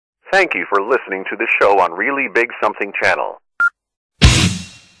Thank you for listening to the show on Really Big Something Channel.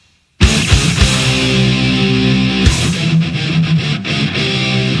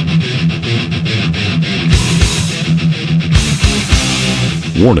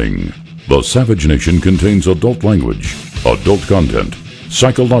 Warning: the Savage Nation contains adult language, adult content,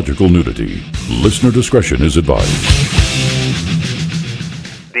 psychological nudity. Listener discretion is advised.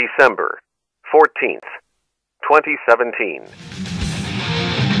 December 14th, 2017.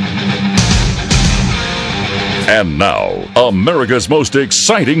 And now, America's most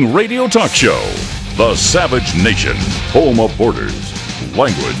exciting radio talk show, The Savage Nation, home of borders,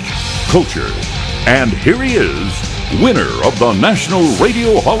 language, culture. And here he is, winner of the National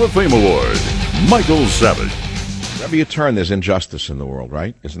Radio Hall of Fame Award, Michael Savage. Wherever you turn, there's injustice in the world,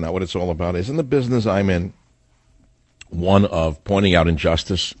 right? Isn't that what it's all about? Isn't the business I'm in one of pointing out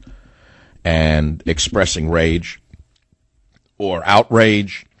injustice and expressing rage or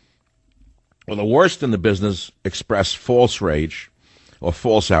outrage? Or the worst in the business, express false rage or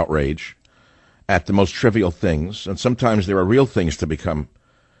false outrage at the most trivial things. And sometimes there are real things to become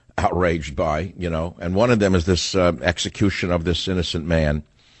outraged by, you know. And one of them is this execution of this innocent man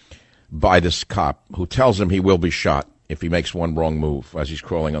by this cop who tells him he will be shot if he makes one wrong move as he's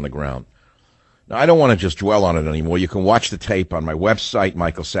crawling on the ground. Now, I don't want to just dwell on it anymore. You can watch the tape on my website,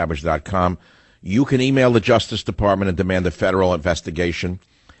 michaelsavage.com. You can email the Justice Department and demand a federal investigation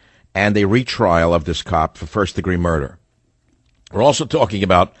and a retrial of this cop for first-degree murder. We're also talking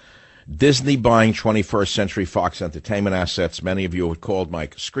about Disney buying 21st Century Fox Entertainment assets. Many of you have called my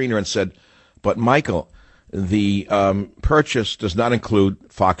screener and said, but Michael, the purchase does not include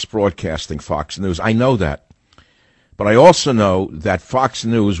Fox Broadcasting, Fox News. I know that. But I also know that Fox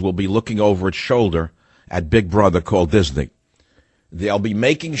News will be looking over its shoulder at Big Brother called Disney. They'll be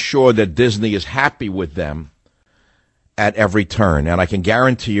making sure that Disney is happy with them at every turn. And I can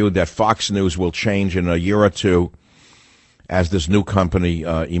guarantee you that Fox News will change in a year or two as this new company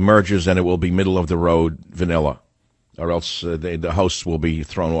emerges, and it will be middle-of-the-road vanilla, or else the hosts will be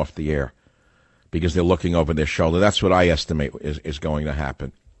thrown off the air because they're looking over their shoulder. That's what I estimate is going to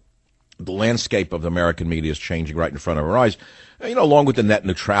happen. The landscape of the American media is changing right in front of our eyes, you know, along with the net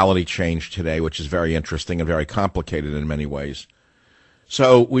neutrality change today, which is very interesting and very complicated in many ways.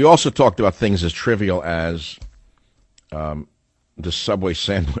 So we also talked about things as trivial as the Subway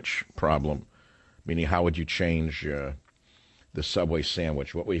sandwich problem, meaning how would you change the Subway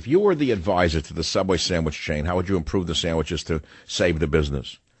sandwich? If you were the advisor to the Subway sandwich chain, how would you improve the sandwiches to save the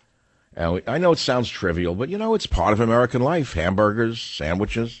business? And I know it sounds trivial, but, you know, it's part of American life. Hamburgers,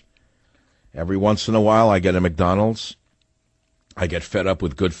 sandwiches. Every once in a while, I get a McDonald's. I get fed up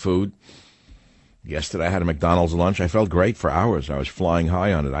with good food. Yesterday, I had a McDonald's lunch. I felt great for hours. I was flying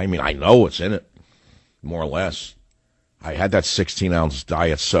high on it. I mean, I know what's in it, more or less. I had that 16-ounce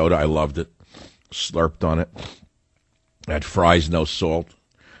diet soda. I loved it. Slurped on it. I had fries, no salt.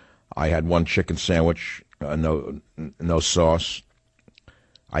 I had one chicken sandwich, no sauce.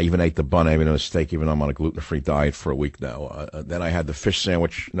 I even ate the bun. I made a mistake, even though I'm on a gluten-free diet for a week now. Then I had the fish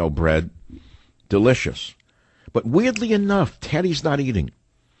sandwich, no bread. Delicious. But weirdly enough, Teddy's not eating.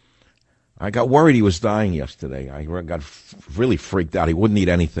 I got worried he was dying yesterday. I got really freaked out. He wouldn't eat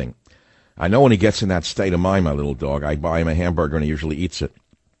anything. I know when he gets in that state of mind, my little dog, I buy him a hamburger and he usually eats it.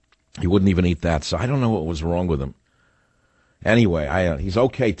 He wouldn't even eat that, so I don't know what was wrong with him. Anyway, he's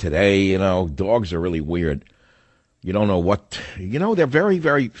okay today. You know, dogs are really weird. You don't know what, you know, they're very,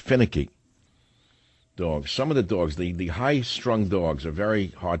 very finicky, dogs. Some of the dogs, the high-strung dogs, are very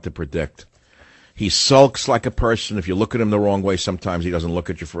hard to predict. He sulks like a person. If you look at him the wrong way, sometimes he doesn't look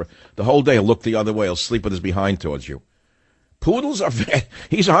at you for the whole day. He'll look the other way. He'll sleep with his behind towards you. Poodles are,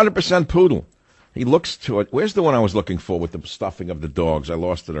 he's 100% poodle. He looks to it. Where's the one I was looking for with the stuffing of the dogs? I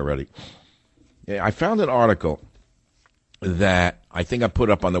lost it already. Yeah, I found an article that I think I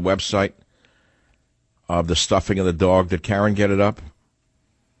put up on the website of the stuffing of the dog. Did Karen get it up?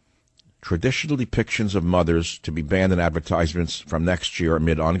 Traditional depictions of mothers to be banned in advertisements from next year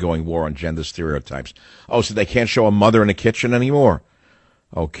amid ongoing war on gender stereotypes. Oh, so they can't show a mother in the kitchen anymore?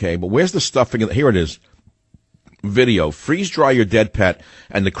 Okay, but where's the stuffing? Here it is. Video. Freeze dry your dead pet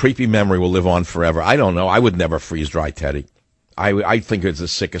and the creepy memory will live on forever. I don't know. I would never freeze dry Teddy. I think it's the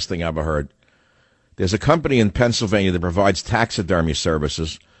sickest thing I've ever heard. There's a company in Pennsylvania that provides taxidermy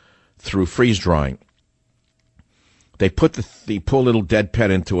services through freeze drying. They put the poor little dead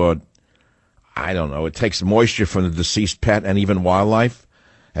pet into I don't know, it takes moisture from the deceased pet and even wildlife,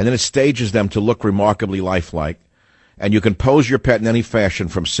 and then it stages them to look remarkably lifelike. And you can pose your pet in any fashion,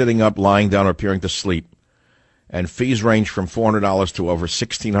 from sitting up, lying down, or appearing to sleep. And fees range from $400 to over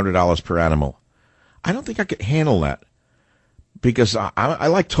 $1,600 per animal. I don't think I could handle that. because I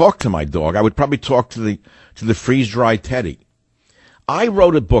like talk to my dog. I would probably talk to the freeze-dried Teddy. I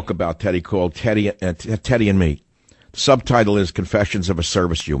wrote a book about Teddy called Teddy and Me. The subtitle is Confessions of a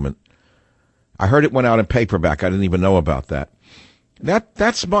Service Human. I heard it went out in paperback. I didn't even know about that.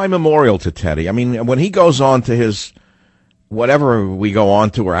 That's my memorial to Teddy. I mean, when he goes on to his whatever we go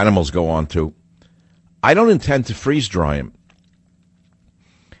on to or animals go on to, I don't intend to freeze dry him.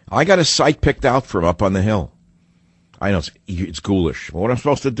 I got a site picked out for him up on the hill. I know it's ghoulish. What am I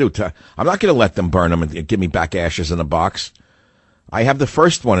supposed to do? I'm not going to let them burn him and give me back ashes in a box. I have the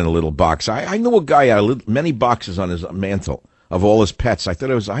first one in a little box. I knew a guy had many boxes on his mantle of all his pets. I thought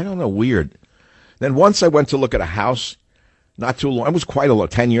it was, I don't know, weird. Then once I went to look at a house, not too long, it was quite a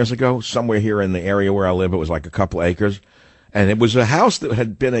lot, 10 years ago, somewhere here in the area where I live. It was like a couple acres. And it was a house that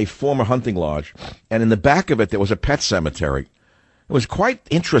had been a former hunting lodge. And in the back of it, there was a pet cemetery. It was quite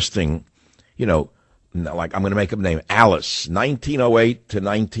interesting, you know, like I'm going to make up a name, Alice, 1908 to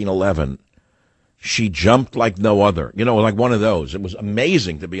 1911. She jumped like no other, you know, like one of those. It was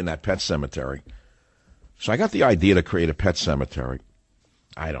amazing to be in that pet cemetery. So I got the idea to create a pet cemetery.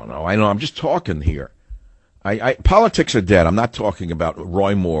 I don't know. I'm just talking here. Politics are dead. I'm not talking about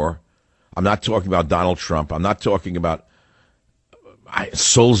Roy Moore. I'm not talking about Donald Trump. I'm not talking about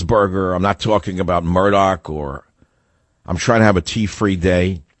Sulzberger. I'm not talking about Murdoch, or I'm trying to have a tea-free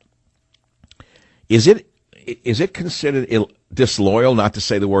day. Is it considered disloyal not to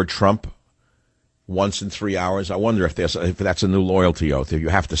say the word Trump once in 3 hours? I wonder if that's a new loyalty oath, if you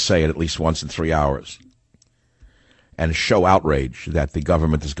have to say it at least once in 3 hours and show outrage that the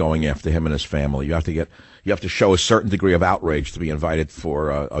government is going after him and his family. You have to show a certain degree of outrage to be invited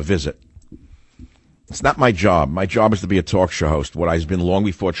for a visit. It's not my job. My job is to be a talk show host. What I've been long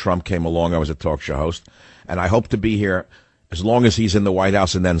before Trump came along, I was a talk show host, and I hope to be here as long as he's in the White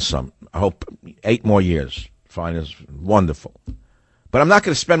House and then some. I hope 8 more years. Fine, is wonderful. But I'm not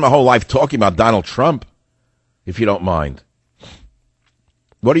going to spend my whole life talking about Donald Trump, if you don't mind.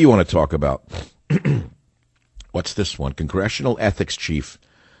 What do you want to talk about? What's this one? Congressional ethics chief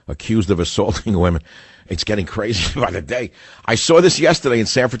accused of assaulting women. It's getting crazy by the day. I saw this yesterday in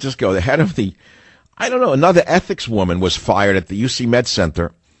San Francisco. The head of another ethics woman was fired at the UC Med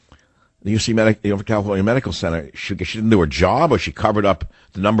Center, the California Medical Center. She didn't do her job, or she covered up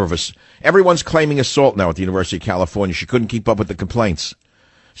the number of us. Everyone's claiming assault now at the University of California. She couldn't keep up with the complaints.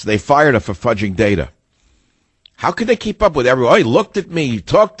 So they fired her for fudging data. How could they keep up with everyone? Oh, he looked at me,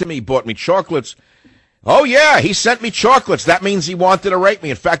 talked to me, bought me chocolates. Oh, yeah, he sent me chocolates. That means he wanted to rape me.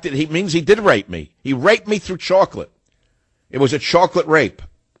 In fact, it means he did rape me. He raped me through chocolate. It was a chocolate rape.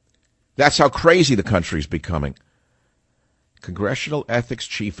 That's how crazy the country's becoming. Congressional ethics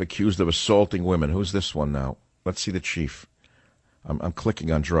chief accused of assaulting women. Who's this one now? Let's see the chief. I'm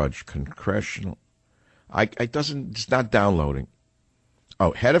clicking on Drudge. Congressional. It's not downloading.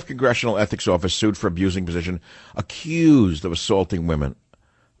 Oh, head of Congressional Ethics Office sued for abusing position, accused of assaulting women.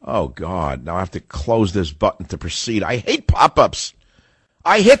 Oh, God. Now I have to close this button to proceed. I hate pop-ups.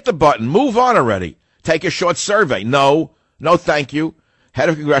 I hit the button. Move on already. Take a short survey. No, thank you. Head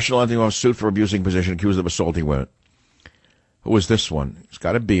of Congressional Ethics Office sued for abusing position, accused of assaulting women. Who is this one? He's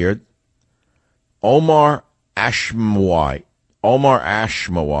got a beard. Omar Ashmawi,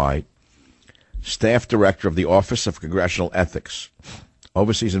 staff director of the Office of Congressional Ethics,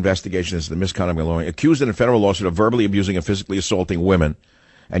 oversees investigations into the misconduct of law, accused in a federal lawsuit of verbally abusing and physically assaulting women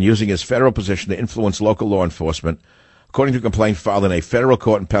and using his federal position to influence local law enforcement, according to a complaint filed in a federal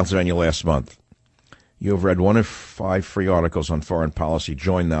court in Pennsylvania last month. You have read 1 of 5 free articles on foreign policy.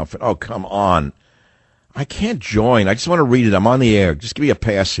 Join now. Oh, come on. I can't join. I just want to read it. I'm on the air. Just give me a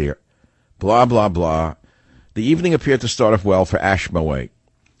pass here. Blah, blah, blah. The evening appeared to start off well for Ashmawi,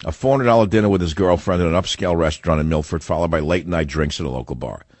 a $400 dinner with his girlfriend at an upscale restaurant in Milford, followed by late-night drinks at a local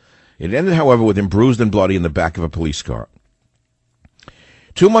bar. It ended, however, with him bruised and bloody in the back of a police car.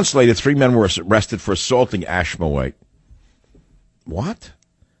 2 months later, 3 men were arrested for assaulting Ashmawi. What?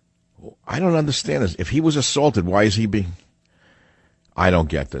 I don't understand this. If he was assaulted, why is he being... I don't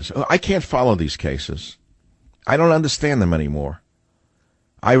get this. I can't follow these cases. I don't understand them anymore.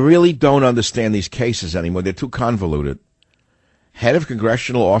 I really don't understand these cases anymore. They're too convoluted. Head of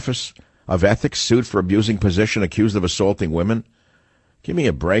Congressional Office of Ethics sued for abusing position, accused of assaulting women. Give me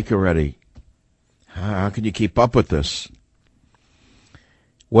a break already. How can you keep up with this?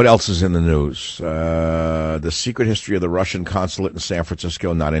 What else is in the news? The secret history of the Russian consulate in San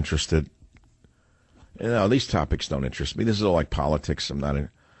Francisco, not interested. You know, these topics don't interest me. This is all like politics. I'm not in.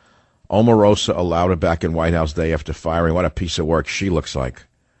 Omarosa allowed her back in White House day after firing. What a piece of work she looks like.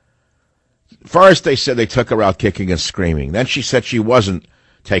 First, they said they took her out kicking and screaming. Then she said she wasn't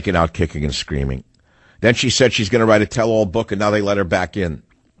taken out kicking and screaming. Then she said she's going to write a tell-all book, and now they let her back in.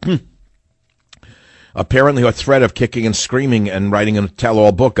 Apparently, her threat of kicking and screaming and writing a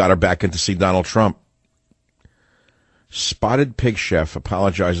tell-all book got her back in to see Donald Trump. Spotted pig chef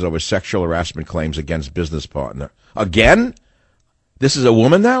apologizes over sexual harassment claims against business partner. Again? This is a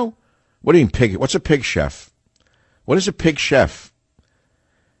woman now? What do you mean pig? What's a pig chef? What is a pig chef?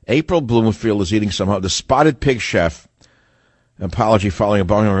 April Bloomfield is eating somehow. The spotted pig chef apology following a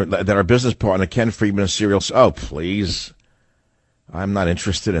bone that our business partner Ken Friedman is serial. Oh, please. I'm not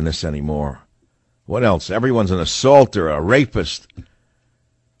interested in this anymore. What else? Everyone's an assaulter, a rapist.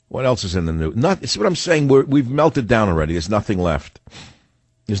 What else is in the news? It's what I'm saying. We've melted down already. There's nothing left.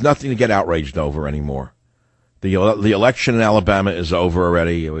 There's nothing to get outraged over anymore. The election in Alabama is over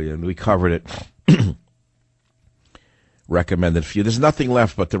already. We covered it. Recommended for you. There's nothing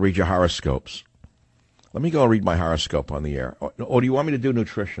left but to read your horoscopes. Let me go and read my horoscope on the air. Or do you want me to do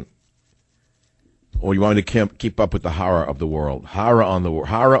nutrition? Or you want me to keep up with the horror of the world? Horror of the world.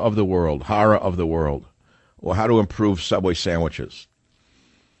 Horror of the world. Or how to improve Subway sandwiches.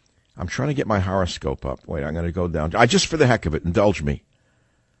 I'm trying to get my horoscope up. Wait, I'm going to go down. Just for the heck of it, indulge me.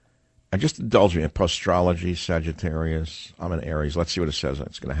 Just indulge me in astrology, Sagittarius. I'm an Aries. Let's see what it says.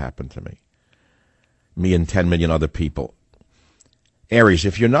 It's going to happen to me. Me and 10 million other people. Aries,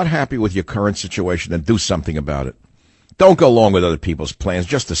 if you're not happy with your current situation, then do something about it. Don't go along with other people's plans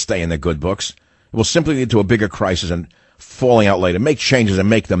just to stay in their good books. It will simply lead to a bigger crisis and falling out later. Make changes and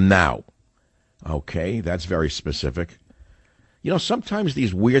make them now. Okay, that's very specific. You know, sometimes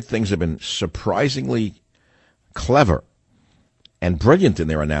these weird things have been surprisingly clever and brilliant in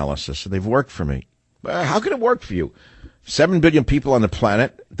their analysis, so they've worked for me. How can it work for you? 7 billion people on the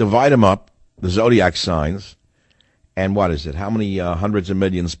planet, divide them up, the zodiac signs, and what is it? How many hundreds of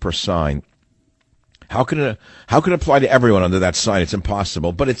millions per sign? How can it apply to everyone under that sign? It's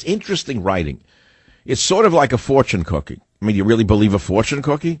impossible, but it's interesting writing. It's sort of like a fortune cookie. I mean, you really believe a fortune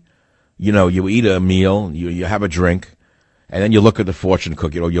cookie? You know, you eat a meal, you have a drink, and then you look at the fortune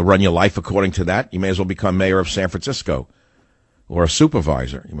cookie. You know, you run your life according to that. You may as well become mayor of San Francisco or a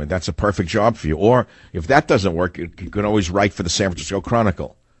supervisor. I mean, that's a perfect job for you. Or if that doesn't work, you can always write for the San Francisco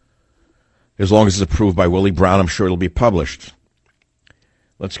Chronicle. As long as it's approved by Willie Brown, I'm sure it'll be published.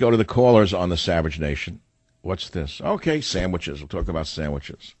 Let's go to the callers on the Savage Nation. What's this? Okay, sandwiches. We'll talk about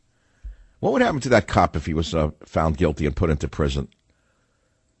sandwiches. What would happen to that cop if he was found guilty and put into prison?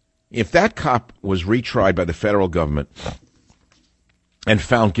 If that cop was retried by the federal government and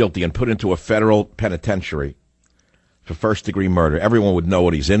found guilty and put into a federal penitentiary for first-degree murder, everyone would know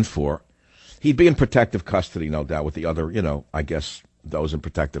what he's in for. He'd be in protective custody, no doubt, with the other, I guess, those in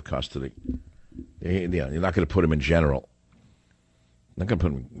protective custody. You're not going to put him in general. Not going to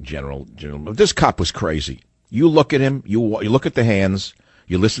put him in general. But this cop was crazy. You look at him, you look at the hands,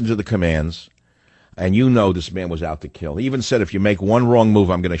 you listen to the commands, and you know this man was out to kill. He even said, if you make one wrong move,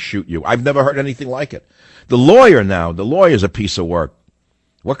 I'm going to shoot you. I've never heard anything like it. The lawyer's a piece of work.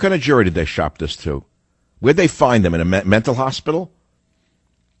 What kind of jury did they shop this to? Where'd they find them? In a mental hospital?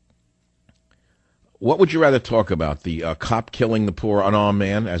 What would you rather talk about? The cop killing the poor unarmed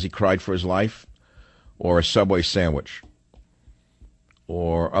man as he cried for his life? Or a Subway sandwich?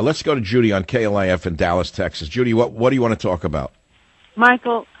 Or let's go to Judy on KLIF in Dallas, Texas. Judy, what do you want to talk about?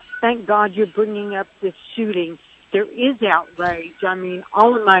 Michael, thank God you're bringing up this shooting. There is outrage. I mean,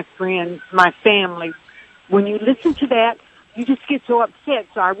 all of my friends, my family, when you listen to that, you just get so upset.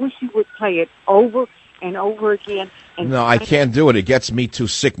 So I wish you would play it over and over again. No, I can't do it. It gets me too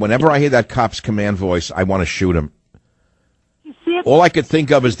sick. Whenever I hear that cop's command voice, I want to shoot him. All I could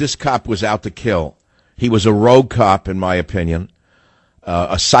think of is this cop was out to kill. He was a rogue cop, in my opinion,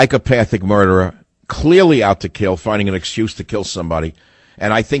 a psychopathic murderer, clearly out to kill, finding an excuse to kill somebody.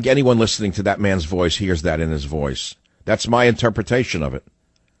 And I think anyone listening to that man's voice hears that in his voice. That's my interpretation of it.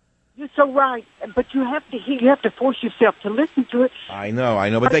 You're so right, but you have to force yourself to listen to it. I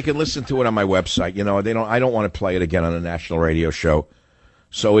know, but they can listen to it on my website. I don't want to play it again on a national radio show.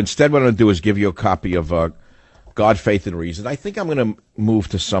 So instead, what I'm going to do is give you a copy of God, Faith, and Reason. I think I'm going to move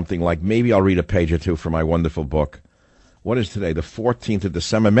to something like maybe I'll read a page or two from my wonderful book. What is today? The 14th of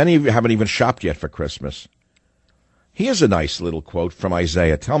December. Many of you haven't even shopped yet for Christmas. Here's a nice little quote from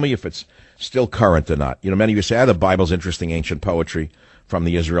Isaiah. Tell me if it's still current or not. Many of you say, the Bible's interesting ancient poetry from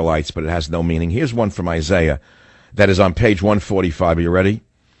the Israelites, but it has no meaning. Here's one from Isaiah that is on page 145. Are you ready?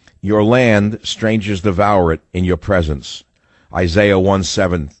 Your land, strangers devour it in your presence. Isaiah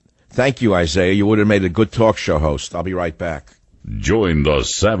 1:7. Thank you, Isaiah. You would have made a good talk show host. I'll be right back. Join the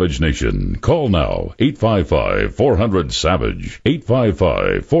Savage Nation. Call now, 855-400-SAVAGE,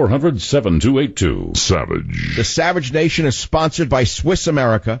 855-400-7282. Savage. The Savage Nation is sponsored by Swiss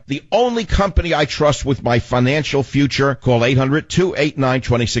America, the only company I trust with my financial future. Call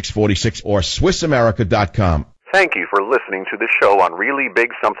 800-289-2646 or SwissAmerica.com. Thank you for listening to the show on Really Big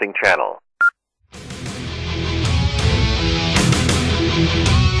Something Channel.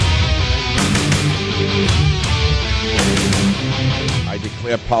 I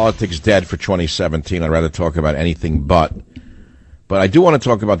declare politics dead for 2017. I'd rather talk about anything but I do want to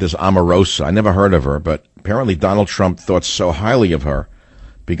talk about this Omarosa. I never heard of her, but apparently Donald Trump thought so highly of her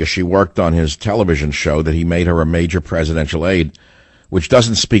because she worked on his television show that he made her a major presidential aide, which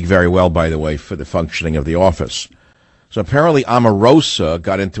doesn't speak very well, by the way, for the functioning of the office. So apparently Omarosa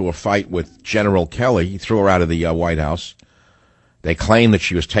got into a fight with General Kelly. He threw her out of the White House. They claimed that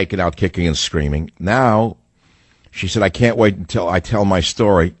she was taken out kicking and screaming. Now, she said, I can't wait until I tell my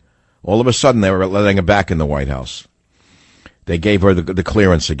story. All of a sudden, they were letting her back in the White House. They gave her the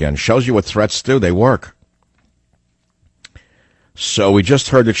clearance again. Shows you what threats do. They work. So we just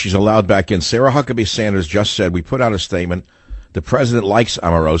heard that she's allowed back in. Sarah Huckabee Sanders just said, we put out a statement. The president likes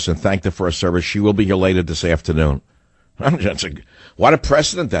Omarosa and thanked her for her service. She will be here later this afternoon. What a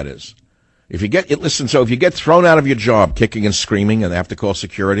precedent that is. If you get thrown out of your job kicking and screaming and they have to call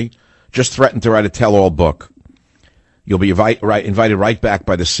security, just threaten to write a tell-all book. You'll be invited right back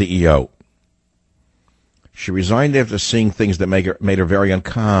by the CEO. She resigned after seeing things that made her very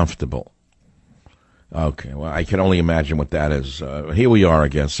uncomfortable. Okay, well, I can only imagine what that is. Here we are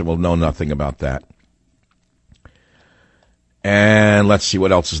again, so we'll know nothing about that. And let's see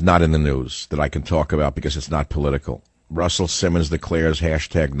what else is not in the news that I can talk about because it's not political. Russell Simmons declares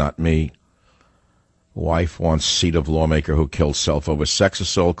 #NotMe. Wife wants seat of lawmaker who killed self over sex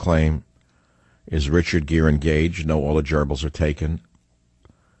assault claim. Is Richard Gere engaged? No, all the gerbils are taken.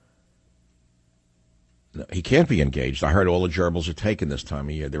 No, he can't be engaged. I heard all the gerbils are taken this time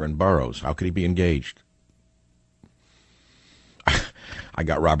of year. They're in boroughs. How could he be engaged? I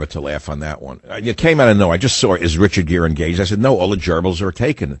got Robert to laugh on that one. It came out of nowhere. I just saw, is Richard Gere engaged? I said, no, all the gerbils are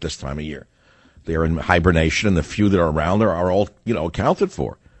taken at this time of year. They're in hibernation, and the few that are around are all, accounted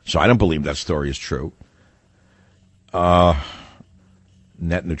for. So I don't believe that story is true.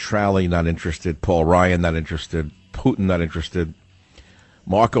 Net neutrality, not interested. Paul Ryan, not interested. Putin, not interested.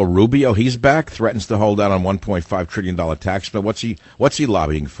 Marco Rubio, he's back, threatens to hold out on $1.5 trillion tax bill. What's he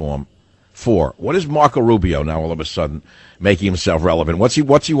lobbying for? What is Marco Rubio now all of a sudden making himself relevant? What's he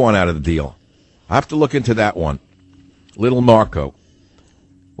want out of the deal? I have to look into that one. Little Marco.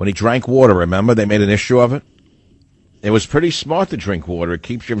 When he drank water, remember? They made an issue of it. It was pretty smart to drink water. It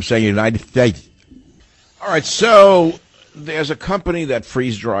keeps you from saying United States. All right, so there's a company that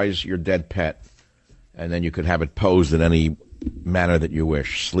freeze-dries your dead pet, and then you could have it posed in any manner that you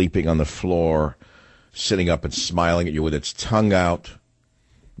wish, sleeping on the floor, sitting up and smiling at you with its tongue out,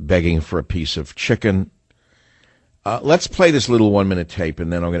 begging for a piece of chicken. Let's play this little 1-minute tape,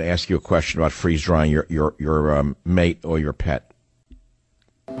 and then I'm going to ask you a question about freeze-drying your mate or your pet.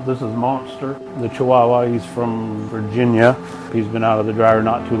 This is Monster, the Chihuahua. He's from Virginia. He's been out of the dryer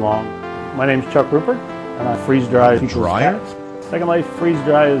not too long. My name's Chuck Rupert, and I freeze-dry people's pets. Second Life Freeze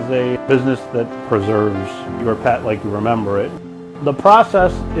Dry is a business that preserves your pet like you remember it. The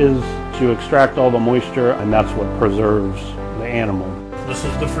process is to extract all the moisture, and that's what preserves the animal. This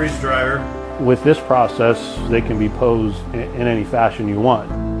is the freeze dryer. With this process, they can be posed in any fashion you want.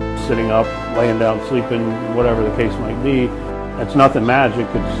 Sitting up, laying down, sleeping, whatever the case might be. It's nothing magic,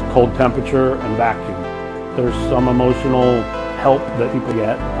 it's cold temperature and vacuum. There's some emotional help that people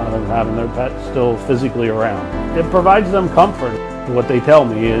get out of having their pet still physically around. It provides them comfort. What they tell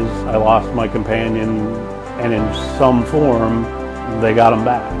me is, I lost my companion, and in some form, they got him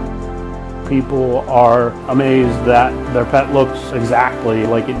back. People are amazed that their pet looks exactly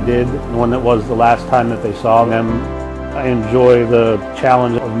like it did when it was the last time that they saw them. I enjoy the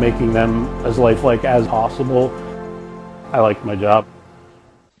challenge of making them as lifelike as possible. I like my job.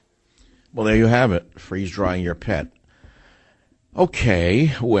 Well, there you have it. Freeze-drying your pet.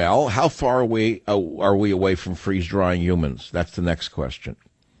 Okay, well, how far away are we away from freeze-drying humans? That's the next question.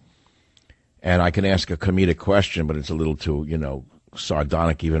 And I can ask a comedic question, but it's a little too,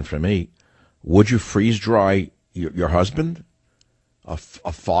 sardonic even for me. Would you freeze-dry your husband? A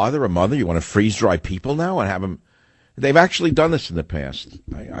father, a mother? You want to freeze-dry people now and have them? They've actually done this in the past.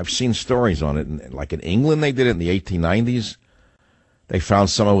 I've seen stories on it. Like in England, they did it in the 1890s. They found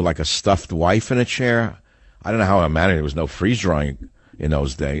someone with like a stuffed wife in a chair. I don't know how it mattered. There was no freeze-drying in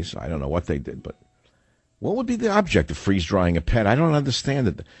those days. I don't know what they did. But what would be the object of freeze-drying a pet? I don't understand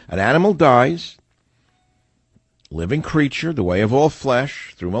it. An animal dies. living creature, the way of all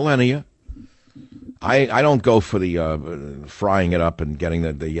flesh, through millennia. I don't go for the frying it up and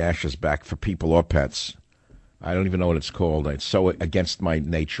getting the ashes back for people or pets. I don't even know what it's called. It's so against my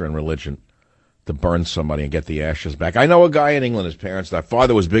nature and religion to burn somebody and get the ashes back. I know a guy in England, his parents, their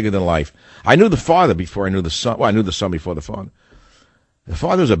father was bigger than life. I knew the father before I knew the son. Well, I knew the son before the father. The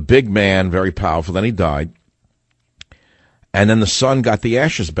father was a big man, very powerful. Then he died. And then the son got the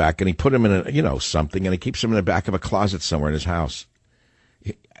ashes back, and he put him in something, and he keeps him in the back of a closet somewhere in his house.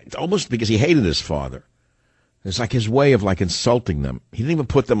 Almost because he hated his father. It's like his way of insulting them. He didn't even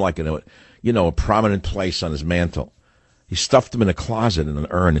put them in a prominent place on his mantle. He stuffed them in a closet in an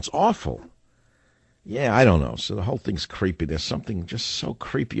urn. It's awful. Yeah, I don't know. So the whole thing's creepy. There's something just so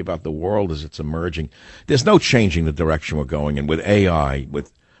creepy about the world as it's emerging. There's no changing the direction we're going in with AI,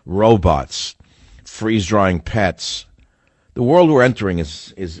 with robots, freeze-drying pets. The world we're entering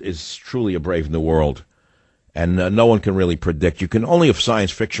is truly a brave new world. And no one can really predict. You can only a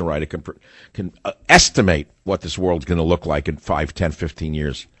science fiction writer can estimate what this world's going to look like in 5, 10, 15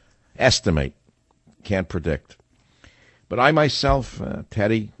 years. Estimate. Can't predict. But I myself,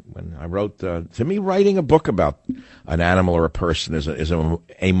 Teddy, when I wrote, to me, writing a book about an animal or a person is a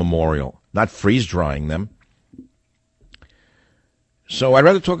memorial, not freeze-drying them. So I'd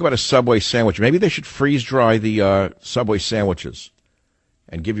rather talk about a Subway sandwich. Maybe they should freeze-dry the Subway sandwiches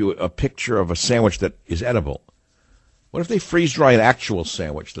and give you a picture of a sandwich that is edible. What if they freeze-dry an actual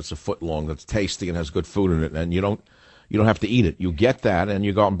sandwich that's a foot long, that's tasty and has good food in it, and you don't have to eat it? You get that, and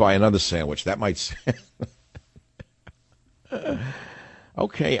you go out and buy another sandwich. That might...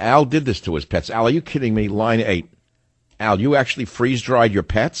 Okay, Al did this to his pets. Al, are you kidding me? Line 8. Al, you actually freeze-dried your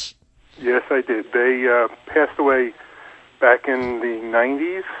pets? Yes, I did. They passed away back in the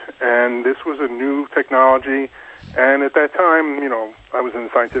 90s, and this was a new technology. And at that time, I was in the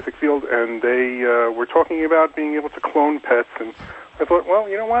scientific field, and they were talking about being able to clone pets. And I thought, well,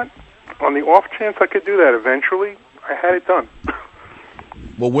 you know what? On the off chance I could do that eventually, I had it done.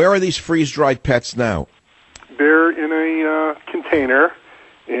 Well, where are these freeze-dried pets now? They're in a container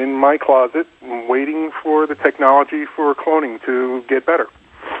in my closet, waiting for the technology for cloning to get better.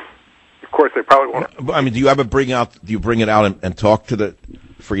 Of course, they probably won't. I mean, do you bring it out and talk to the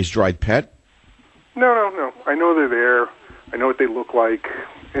freeze-dried pet? No. I know they're there. I know what they look like.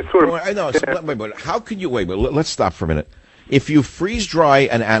 It's sort of... I know. So, wait, how can you... Wait, let's stop for a minute. If you freeze-dry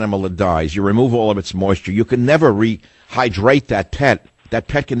an animal that dies, you remove all of its moisture, you can never rehydrate that pet. That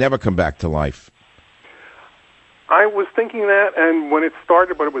pet can never come back to life. I was thinking that, and when it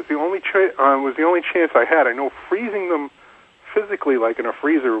started, but it was the only chance I had. I know freezing them physically, like in a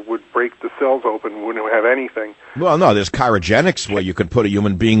freezer, would break the cells open, wouldn't have anything. Well, no, there's cryogenics where you can put a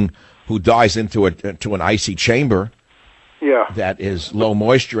human being who dies into an icy chamber. Yeah. That is low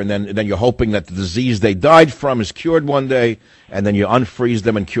moisture, and then you're hoping that the disease they died from is cured one day, and then you unfreeze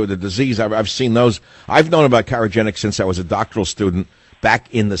them and cure the disease. I've seen those. I've known about cryogenics since I was a doctoral student back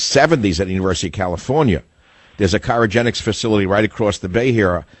in the 70s at the University of California. There's a cryogenics facility right across the bay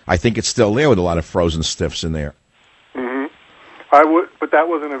here. I think it's still there with a lot of frozen stiffs in there. Mm-hmm. But that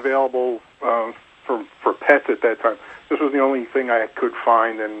wasn't available for pets at that time. This was the only thing I could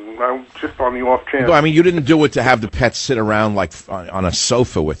find, and I'm just on the off chance. Well, I mean, you didn't do it to have the pets sit around like on a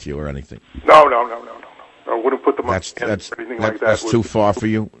sofa with you or anything. No. I wouldn't put them on or anything like that. That's too far for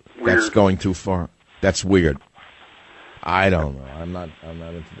you? Weird. That's going too far? That's weird. I don't know. I'm not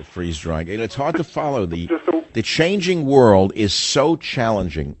into the freeze drying. And it's hard to follow. The changing world is so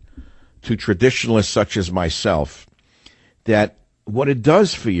challenging to traditionalists such as myself that what it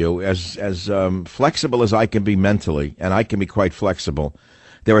does for you, as flexible as I can be mentally, and I can be quite flexible,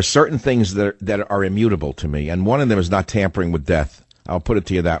 there are certain things that are immutable to me, and one of them is not tampering with death. I'll put it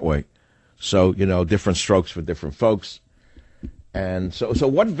to you that way. So, different strokes for different folks. And so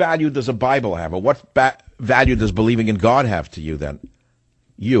what value does a Bible have, or what value does believing in God have to you then?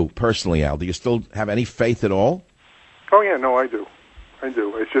 You, personally, Al, do you still have any faith at all? Oh, yeah, no, I do.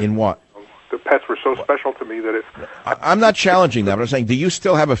 It's just... In what? The pets were so special to me that if... I'm not challenging that, but I'm saying, do you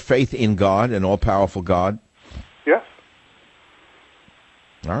still have a faith in God, an all-powerful God? Yes.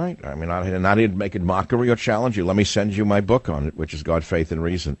 All right. I mean, I'm not here to make a mockery or challenge you. Let me send you my book on it, which is God, Faith, and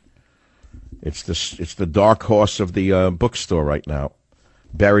Reason. It's the dark horse of the bookstore right now,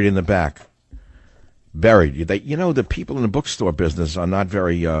 buried in the back. Buried. The people in the bookstore business are not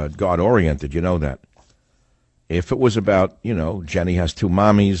very God-oriented. You know that. If it was about, Jenny has two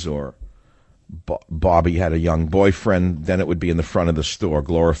mommies or Bobby had a young boyfriend, then it would be in the front of the store,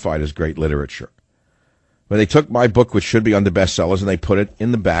 glorified as great literature. But they took my book, which should be under bestsellers, and they put it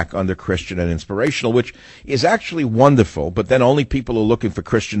in the back under Christian and inspirational, which is actually wonderful, but then only people who are looking for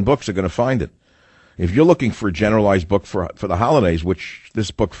Christian books are going to find it. If you're looking for a generalized book for the holidays, which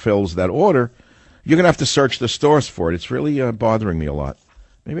this book fills that order, you're going to have to search the stores for it. It's really bothering me a lot.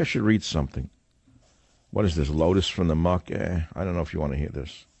 Maybe I should read something. What is this, Lotus from the Muck? I don't know if you want to hear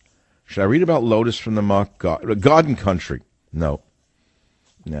this. Should I read about Lotus from the Muck? Garden Country. No,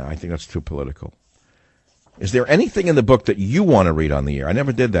 I think that's too political. Is there anything in the book that you want to read on the air? I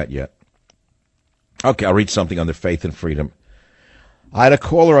never did that yet. Okay, I'll read something under faith and freedom. I had a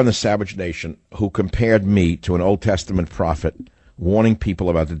caller on the Savage Nation who compared me to an Old Testament prophet warning people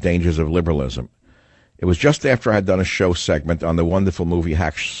about the dangers of liberalism. It was just after I had done a show segment on the wonderful movie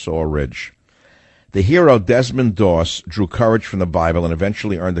Hacksaw Ridge. The hero Desmond Doss drew courage from the Bible and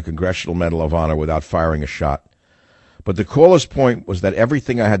eventually earned the Congressional Medal of Honor without firing a shot. But the caller's point was that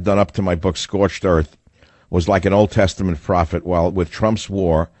everything I had done up to my book Scorched Earth was like an Old Testament prophet, while with Trump's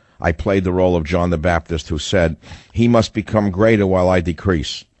war, I played the role of John the Baptist who said, "He must become greater while I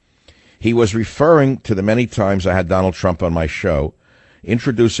decrease." He was referring to the many times I had Donald Trump on my show,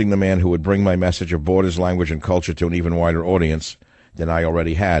 introducing the man who would bring my message of borders, language, and culture to an even wider audience than I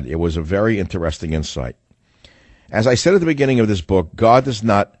already had. It was a very interesting insight. As I said at the beginning of this book, God does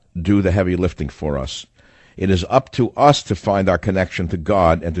not do the heavy lifting for us. It is up to us to find our connection to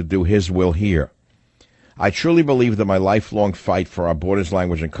God and to do His will here. I truly believe that my lifelong fight for our borders,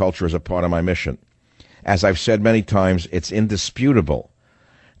 language, and culture is a part of my mission. As I've said many times, it's indisputable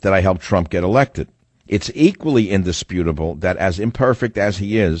that I helped Trump get elected. It's equally indisputable that, as imperfect as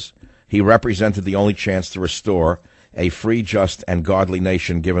he is, he represented the only chance to restore a free, just, and godly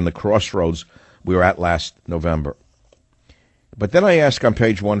nation given the crossroads we were at last November. But then I ask on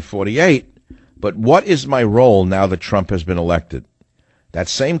page 148, but what is my role now that Trump has been elected? That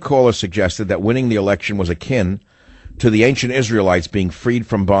same caller suggested that winning the election was akin to the ancient Israelites being freed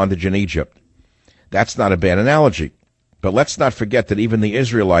from bondage in Egypt. That's not a bad analogy. But let's not forget that even the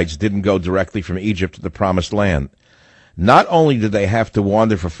Israelites didn't go directly from Egypt to the Promised Land. Not only did they have to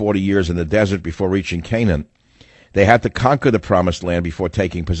wander for 40 years in the desert before reaching Canaan, they had to conquer the Promised Land before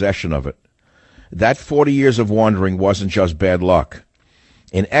taking possession of it. That 40 years of wandering wasn't just bad luck.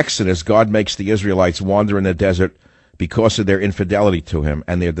 In Exodus, God makes the Israelites wander in the desert because of their infidelity to Him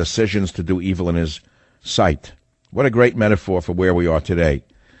and their decisions to do evil in His sight. What a great metaphor for where we are today.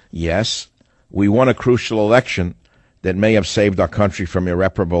 Yes, we won a crucial election that may have saved our country from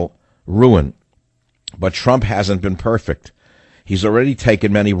irreparable ruin. But Trump hasn't been perfect. He's already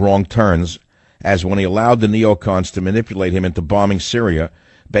taken many wrong turns, as when he allowed the neocons to manipulate him into bombing Syria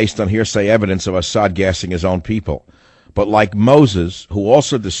based on hearsay evidence of Assad gassing his own people. But like Moses, who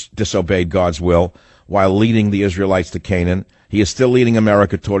also disobeyed God's will while leading the Israelites to Canaan, he is still leading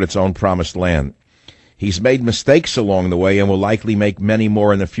America toward its own promised land. He's made mistakes along the way and will likely make many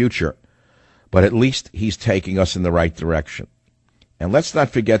more in the future. But at least he's taking us in the right direction. And let's not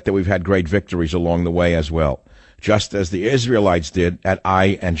forget that we've had great victories along the way as well, just as the Israelites did at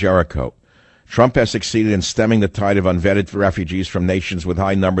Ai and Jericho. Trump has succeeded in stemming the tide of unvetted refugees from nations with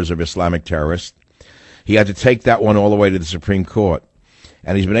high numbers of Islamic terrorists. He had to take that one all the way to the Supreme Court.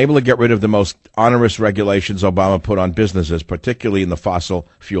 And he's been able to get rid of the most onerous regulations Obama put on businesses, particularly in the fossil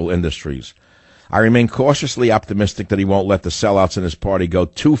fuel industries. I remain cautiously optimistic that he won't let the sellouts in his party go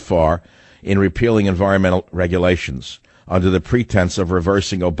too far in repealing environmental regulations under the pretense of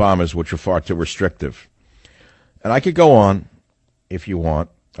reversing Obama's, which were far too restrictive. And I could go on, if you want,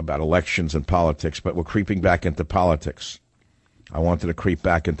 about elections and politics, but we're creeping back into politics. I wanted to creep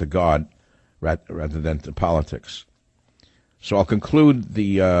back into God rather than to politics. So I'll conclude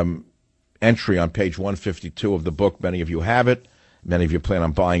the entry on page 152 of the book. Many of you have it. Many of you plan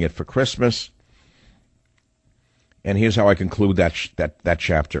on buying it for Christmas. And here's how I conclude that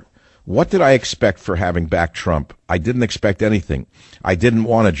chapter. What did I expect for having back Trump? I didn't expect anything. I didn't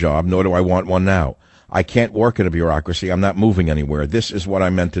want a job, nor do I want one now. I can't work in a bureaucracy. I'm not moving anywhere. This is what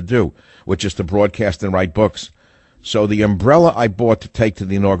I'm meant to do, which is to broadcast and write books. So the umbrella I bought to take to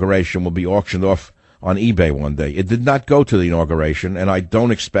the inauguration will be auctioned off on eBay one day. It did not go to the inauguration, and I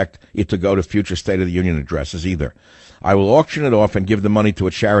don't expect it to go to future State of the Union addresses either. I will auction it off and give the money to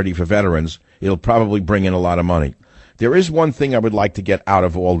a charity for veterans. It'll probably bring in a lot of money. There is one thing I would like to get out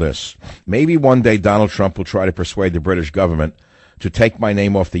of all this. Maybe one day Donald Trump will try to persuade the British government to take my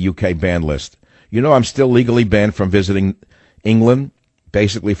name off the UK ban list. You know, I'm still legally banned from visiting England,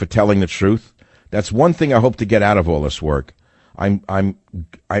 basically for telling the truth. That's one thing I hope to get out of all this work. I'm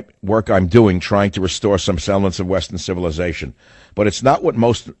doing trying to restore some semblance of Western civilization. But it's not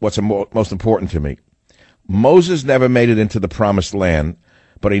what's most important to me. Moses never made it into the promised land,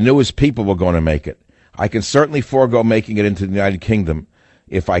 but he knew his people were going to make it. I can certainly forego making it into the United Kingdom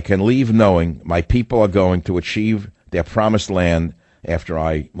if I can leave knowing my people are going to achieve their promised land after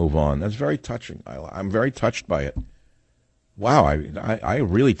I move on. That's very touching. I'm very touched by it. Wow, I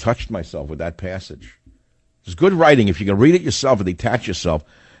really touched myself with that passage. It's good writing. If you can read it yourself and detach yourself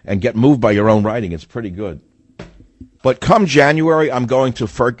and get moved by your own writing, it's pretty good. But come January, I'm going to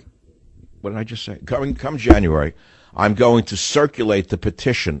what did I just say? Come January, I'm going to circulate the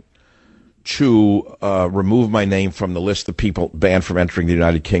petition to remove my name from the list of people banned from entering the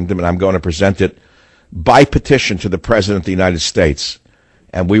United Kingdom, and I'm going to present it by petition to the President of the United States,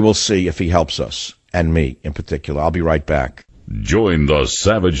 and we will see if he helps us, and me in particular. I'll be right back. Join the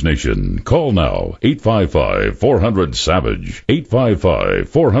Savage Nation. Call now, 855-400-SAVAGE,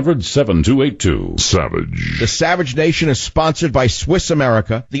 855-400-7282. Savage. The Savage Nation is sponsored by Swiss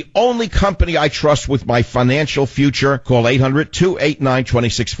America, the only company I trust with my financial future. Call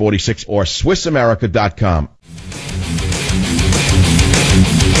 800-289-2646 or SwissAmerica.com.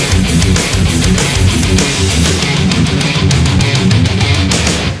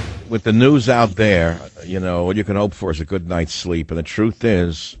 With the news out there, what you can hope for is a good night's sleep. And the truth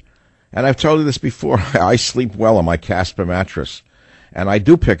is, and I've told you this before, I sleep well on my Casper mattress. And I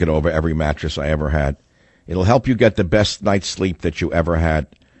do pick it over every mattress I ever had. It'll help you get the best night's sleep that you ever had.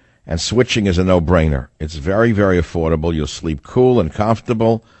 And switching is a no-brainer. It's very, very affordable. You'll sleep cool and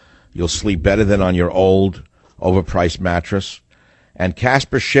comfortable. You'll sleep better than on your old, overpriced mattress. And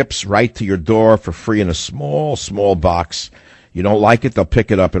Casper ships right to your door for free in a small, small box. You don't like it, they'll pick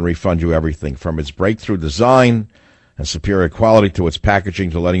it up and refund you everything, from its breakthrough design and superior quality to its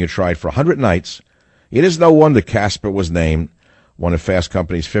packaging to letting you try it for 100 nights. It is no wonder Casper was named one of Fast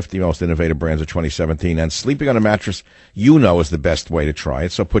Company's 50 most innovative brands of 2017. And sleeping on a mattress is the best way to try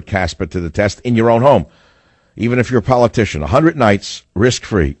it. So put Casper to the test in your own home. Even if you're a politician, 100 nights,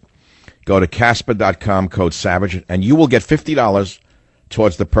 risk-free. Go to Casper.com, code SAVAGE, and you will get $50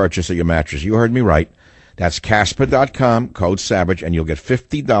 towards the purchase of your mattress. You heard me right. That's Casper.com, code SAVAGE, and you'll get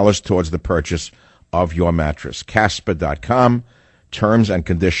 $50 towards the purchase of your mattress. Casper.com, terms and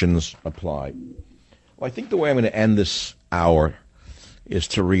conditions apply. Well, I think the way I'm going to end this hour is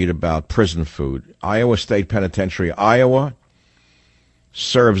to read about prison food. Iowa State Penitentiary, Iowa,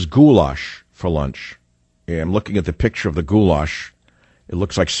 serves goulash for lunch. Yeah, I'm looking at the picture of the goulash. It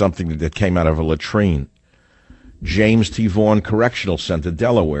looks like something that came out of a latrine. James T. Vaughn Correctional Center,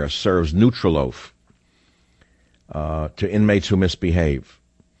 Delaware, serves Nutriloaf to inmates who misbehave.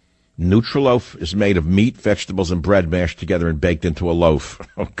 Nutriloaf is made of meat, vegetables, and bread mashed together and baked into a loaf.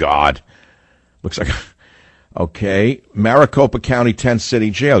 Oh, God. Looks like... Okay. Maricopa County, Tent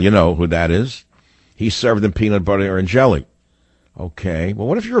City Jail. You know who that is. He's served in peanut butter and jelly. Okay. Well,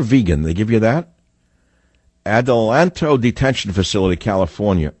 what if you're a vegan? They give you that? Adelanto Detention Facility,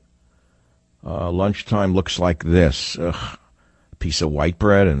 California. Lunchtime looks like this. Ugh. A piece of white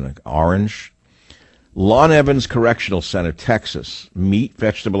bread and an orange. Lon Evans Correctional Center, Texas. Meat,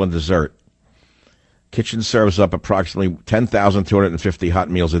 vegetable, and dessert. Kitchen serves up approximately 10,250 hot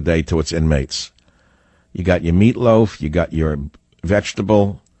meals a day to its inmates. You got your meatloaf, you got your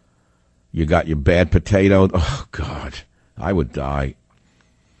vegetable, you got your bad potato. Oh, God, I would die.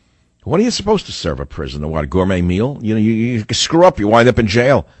 What are you supposed to serve a prisoner? What, a gourmet meal? You screw up, you wind up in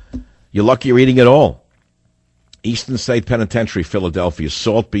jail. You're lucky you're eating it all. Eastern State Penitentiary, Philadelphia,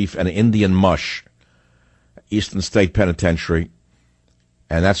 salt beef and Indian mush. Eastern State Penitentiary,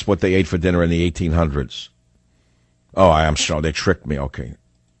 and that's what they ate for dinner in the 1800s. Oh, I'm sorry, they tricked me. Okay.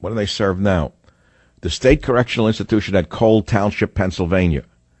 What do they serve now? The State Correctional Institution at Cole Township, Pennsylvania.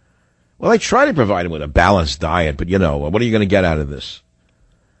 Well, they try to provide them with a balanced diet, but what are you going to get out of this?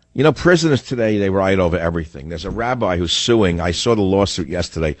 Prisoners today, they riot over everything. There's a rabbi who's suing. I saw the lawsuit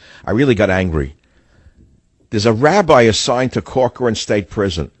yesterday. I really got angry. There's a rabbi assigned to Corcoran State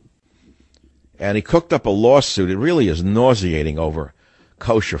Prison, and he cooked up a lawsuit. It really is nauseating over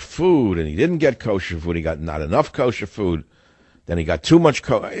kosher food, and he didn't get kosher food. He got not enough kosher food. Then he got too much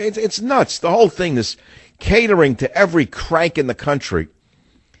it's nuts. The whole thing, this catering to every crank in the country,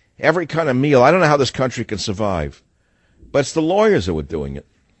 every kind of meal. I don't know how this country can survive. But it's the lawyers who were doing it.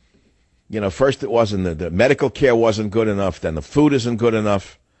 First it wasn't, the medical care wasn't good enough, then the food isn't good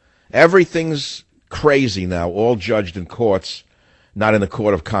enough. Everything's crazy now, all judged in courts, not in the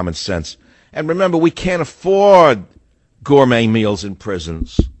court of common sense. And remember, we can't afford gourmet meals in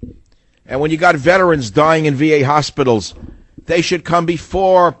prisons. And when you got veterans dying in VA hospitals, they should come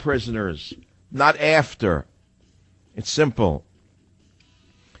before prisoners, not after. It's simple.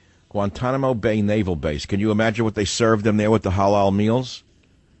 Guantanamo Bay Naval Base. Can you imagine what they served them there with the halal meals?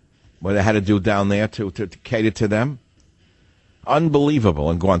 What they had to do down there to cater to them? Unbelievable.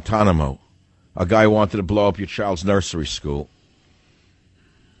 In Guantanamo, a guy wanted to blow up your child's nursery school.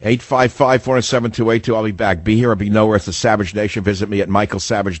 855-407-2882. I'll be back. Be here or be nowhere. It's the Savage Nation. Visit me at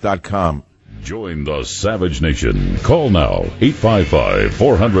michaelsavage.com. Join the Savage Nation. Call now,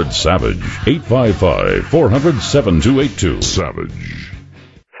 855-400-SAVAGE, 855-400-7282. Savage.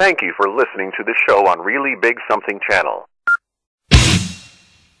 Thank you for listening to the show on Really Big Something Channel.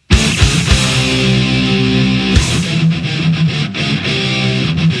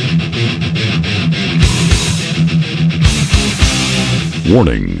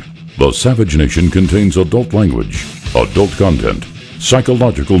 Warning. The Savage Nation contains adult language, adult content,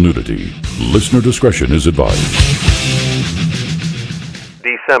 psychological nudity. Listener discretion is advised.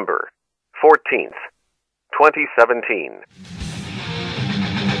 December 14th, 2017.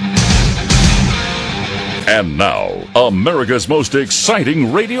 And now, America's most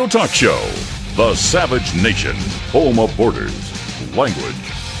exciting radio talk show, The Savage Nation, home of borders, language,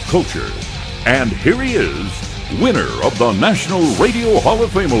 culture. And here he is, winner of the National Radio Hall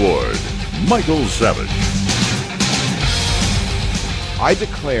of Fame Award, Michael Savage. I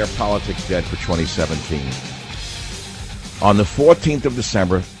declare politics dead for 2017. On the 14th of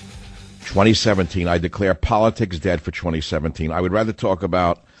December, 2017, I declare politics dead for 2017. I would rather talk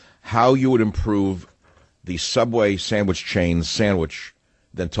about how you would improve the Subway sandwich chain's sandwich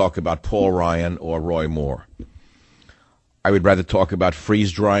than talk about Paul Ryan or Roy Moore. I would rather talk about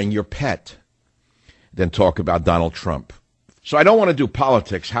freeze-drying your pet than talk about Donald Trump. So I don't want to do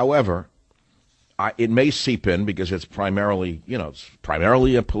politics. However, it may seep in because it's primarily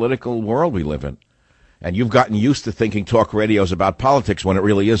a political world we live in. And you've gotten used to thinking talk radio is about politics when it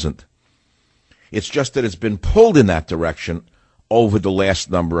really isn't. It's just that it's been pulled in that direction over the last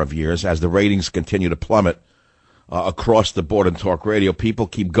number of years as the ratings continue to plummet across the board in talk radio. People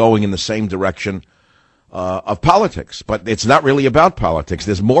keep going in the same direction of politics. But it's not really about politics.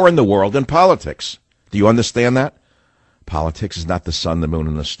 There's more in the world than politics. Do you understand that? Politics is not the sun, the moon,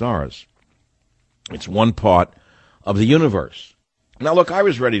 and the stars. It's one part of the universe. Now, look, I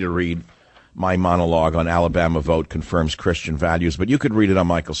was ready to read my monologue on Alabama vote confirms Christian values, but you could read it on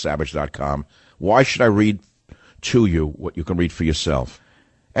michaelsavage.com. Why should I read to you what you can read for yourself?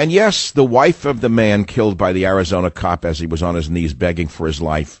 And yes, the wife of the man killed by the Arizona cop as he was on his knees begging for his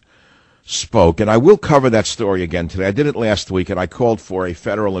life spoke. And I will cover that story again today. I did it last week, and I called for a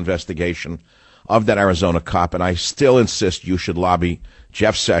federal investigation of that Arizona cop, and I still insist you should lobby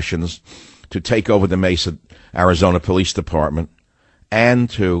Jeff Sessions to take over the Mesa, Arizona Police Department and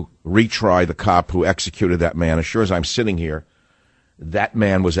to retry the cop who executed that man. As sure as I'm sitting here, that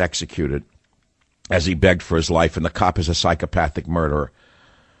man was executed as he begged for his life, and the cop is a psychopathic murderer,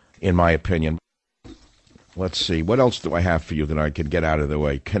 in my opinion. Let's see. What else do I have for you that I can get out of the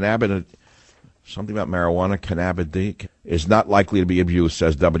way? Something about marijuana, cannabis is not likely to be abused,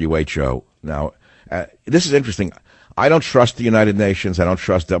 says WHO. Now, this is interesting. I don't trust the United Nations. I don't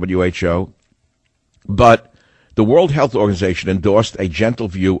trust WHO. But the World Health Organization endorsed a gentle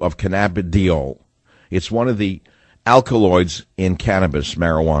view of cannabidiol. It's one of the alkaloids in cannabis,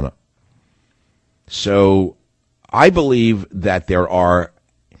 marijuana. So I believe that there are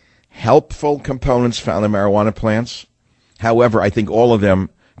helpful components found in marijuana plants. However, I think all of them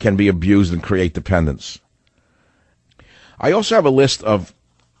can be abused and create dependence. I also have a list of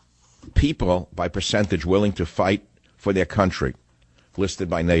people by percentage willing to fight for their country, listed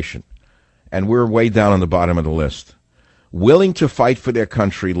by nation. And we're way down on the bottom of the list. Willing to fight for their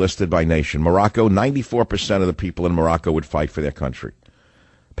country, listed by nation. Morocco, 94% of the people in Morocco would fight for their country.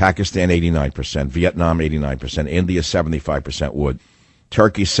 Pakistan, 89%. Vietnam, 89%. India, 75% would.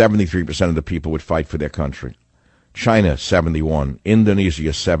 Turkey, 73% of the people would fight for their country. China, 71%. Indonesia,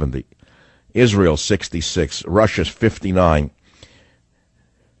 70%. Israel, 66%. Russia, 59%.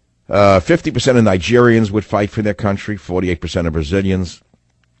 50% of Nigerians would fight for their country. 48% of Brazilians.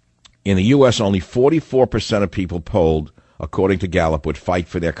 In the U.S., only 44% of people polled, according to Gallup, would fight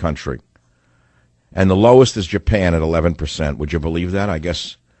for their country. And the lowest is Japan at 11%. Would you believe that? I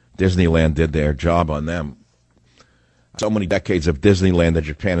guess Disneyland did their job on them. So many decades of Disneyland that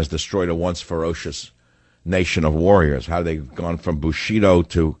Japan has destroyed a once ferocious nation of warriors. How they've gone from Bushido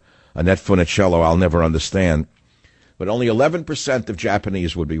to Annette Funicello, I'll never understand. But only 11% of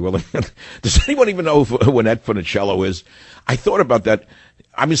Japanese would be willing. Does anyone even know who Annette Funicello is? I thought about that.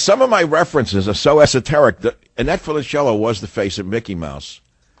 I mean, some of my references are so esoteric that Annette Funicello was the face of Mickey Mouse,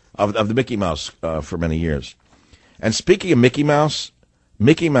 of the Mickey Mouse for many years. And speaking of Mickey Mouse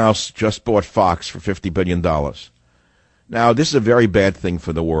just bought Fox for $50 billion. Now, this is a very bad thing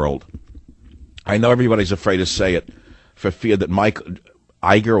for the world. I know everybody's afraid to say it for fear that Mike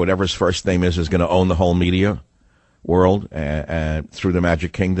Iger, whatever his first name is going to own the whole media world through the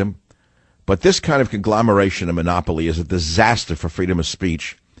Magic Kingdom. But this kind of conglomeration and monopoly is a disaster for freedom of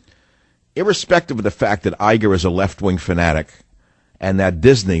speech irrespective of the fact that Iger is a left-wing fanatic and that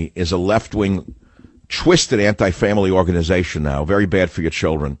Disney is a left-wing, twisted anti-family organization now, very bad for your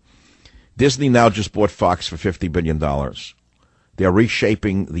children, Disney now just bought Fox for $50 billion. They're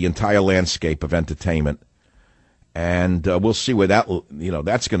reshaping the entire landscape of entertainment. And we'll see where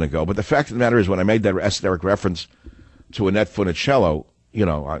that's going to go. But the fact of the matter is, when I made that esoteric reference to Annette Funicello,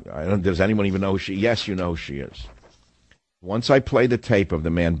 I don't, does anyone even know who she is? Yes, you know who she is. Once I play the tape of the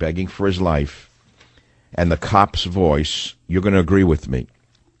man begging for his life and the cop's voice, you're going to agree with me.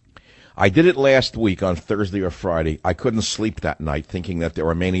 I did it last week on Thursday or Friday. I couldn't sleep that night thinking that there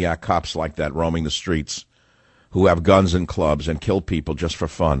were maniac cops like that roaming the streets who have guns and clubs and kill people just for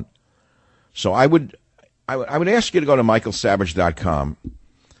fun. So I would ask you to go to michaelsavage.com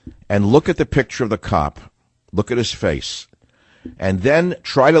and look at the picture of the cop, look at his face, and then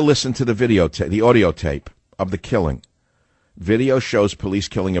try to listen to the audio tape of the killing. Video shows police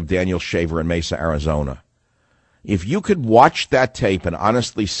killing of Daniel Shaver in Mesa, Arizona. If you could watch that tape and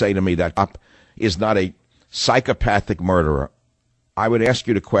honestly say to me that cop is not a psychopathic murderer, I would ask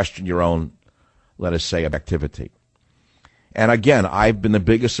you to question your own, let us say, objectivity. And again, I've been the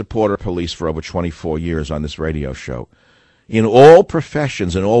biggest supporter of police for over 24 years on this radio show. In all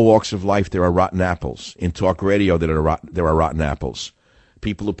professions, in all walks of life, there are rotten apples. In talk radio, there are rotten apples.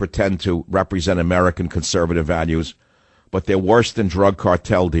 People who pretend to represent American conservative values, but they're worse than drug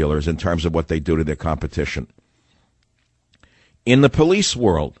cartel dealers in terms of what they do to their competition. In the police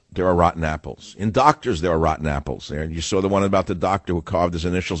world, there are rotten apples. In doctors, there are rotten apples. You saw the one about the doctor who carved his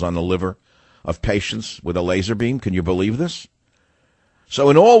initials on the liver of patients with a laser beam. Can you believe this? So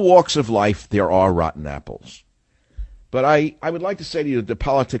in all walks of life, there are rotten apples. But I would like to say to you that the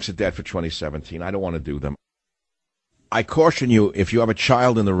politics are dead for 2017. I don't want to do them. I caution you, if you have a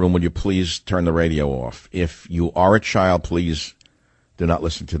child in the room, would you please turn the radio off? If you are a child, please do not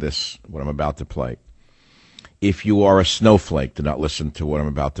listen to this, what I'm about to play. If you are a snowflake, do not listen to what I'm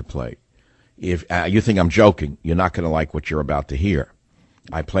about to play. If you think I'm joking, you're not going to like what you're about to hear.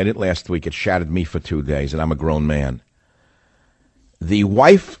 I played it last week. It shattered me for 2 days, and I'm a grown man. The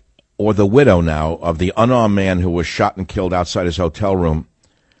wife or the widow now of the unarmed man who was shot and killed outside his hotel room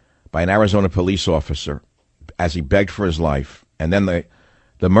by an Arizona police officer as he begged for his life, and then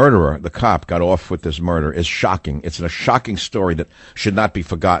the murderer, the cop, got off with this murder, is shocking. It's a shocking story that should not be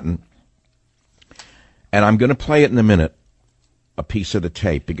forgotten. And I'm going to play it in a minute, a piece of the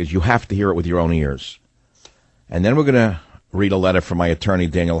tape, because you have to hear it with your own ears. And then we're going to read a letter from my attorney,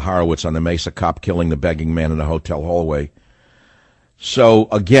 Daniel Horowitz, on the Mesa cop killing the begging man in a hotel hallway. So,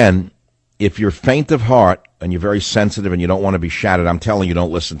 again, if you're faint of heart and you're very sensitive and you don't want to be shattered, I'm telling you,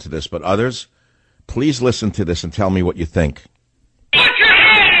 don't listen to this. But others, please listen to this and tell me what you think. Put your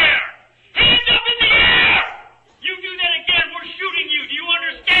hair! Hands up in the air! You do that again, we're shooting you. Do you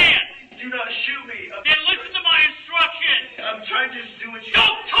understand? Do not shoot me. Then listen to my instructions. I'm trying to just do what you...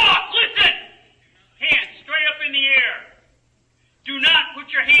 Don't talk! Listen! Hands straight up in the air. Do not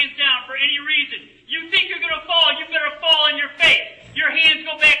put your hands down for any reason. You think you're going to fall, you better fall on your face. Your hands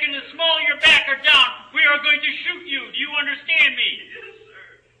go back in the small of your back or down. We are going to shoot you. Do you understand me? Yes,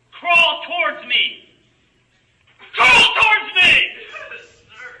 sir. Crawl towards me. Crawl towards me! Yes,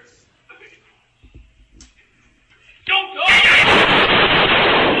 sir. Don't talk!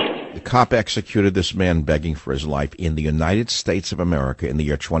 The cop executed this man begging for his life in the United States of America in the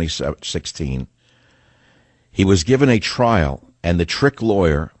year 2016. He was given a trial, and the trick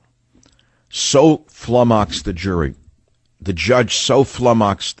lawyer so flummoxed the jury, the judge so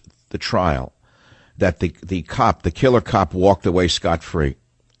flummoxed the trial, that the killer cop, walked away scot-free,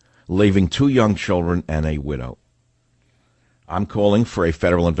 leaving 2 young children and a widow. I'm calling for a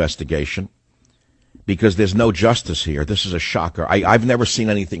federal investigation because there's no justice here. This is a shocker. I've never seen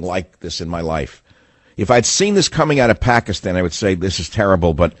anything like this in my life. If I'd seen this coming out of Pakistan, I would say this is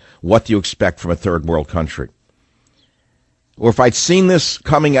terrible, but what do you expect from a third world country? Or if I'd seen this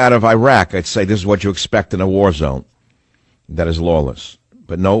coming out of Iraq, I'd say this is what you expect in a war zone that is lawless.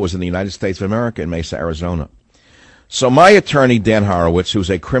 But no, it was in the United States of America in Mesa, Arizona. So my attorney, Dan Horowitz, who's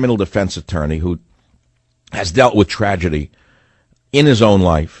a criminal defense attorney who has dealt with tragedy in his own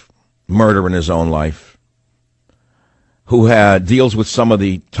life, murder in his own life, who deals with some of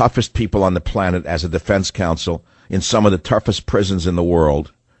the toughest people on the planet as a defense counsel in some of the toughest prisons in the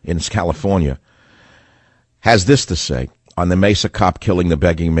world, in California, has this to say on the Mesa cop killing the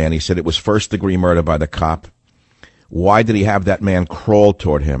begging man. He said it was first-degree murder by the cop. Why did he have that man crawl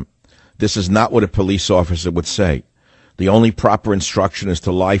toward him? This is not what a police officer would say. The only proper instruction is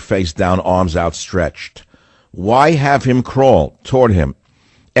to lie face down, arms outstretched. Why have him crawl toward him?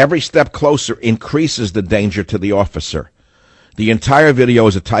 Every step closer increases the danger to the officer. The entire video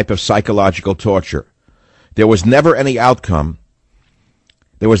is a type of psychological torture. There was never any outcome.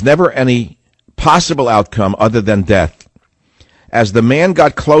 There was never any possible outcome other than death. As the man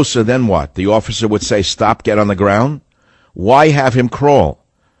got closer, then what? The officer would say, stop, get on the ground. Why have him crawl?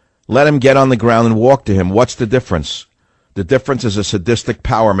 Let him get on the ground and walk to him. What's the difference? The difference is a sadistic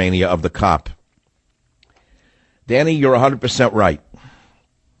power mania of the cop. Danny, you're 100% right.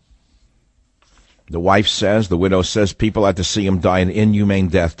 The wife says, the widow says, people had to see him die an inhumane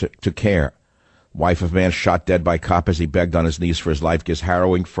death to care. Wife of man shot dead by cop as he begged on his knees for his life gives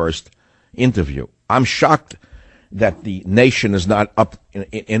harrowing first interview. I'm shocked that the nation is not up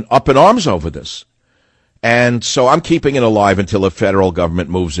in arms over this. And so I'm keeping it alive until the federal government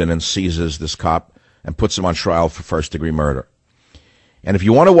moves in and seizes this cop and puts him on trial for first-degree murder. And if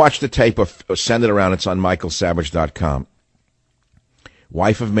you want to watch the tape or send it around, it's on michaelsavage.com.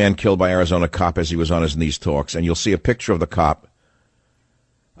 Wife of man killed by Arizona cop as he was on his knees talks. And you'll see a picture of the cop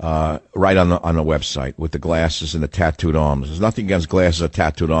right on the website with the glasses and the tattooed arms. There's nothing against glasses or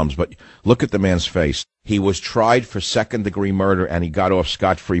tattooed arms, but look at the man's face. He was tried for second-degree murder, and he got off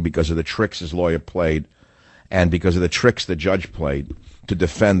scot-free because of the tricks his lawyer played and because of the tricks the judge played to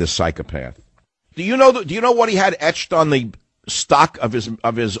defend this psychopath. Do you know what he had etched on the stock of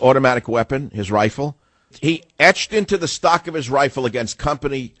his automatic weapon, his rifle? He etched into the stock of his rifle against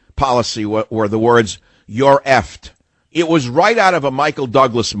company policy were the words, "You're effed." It was right out of a Michael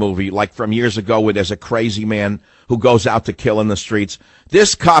Douglas movie, like from years ago, where there's a crazy man who goes out to kill in the streets.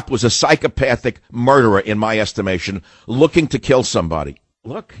 This cop was a psychopathic murderer, in my estimation, looking to kill somebody.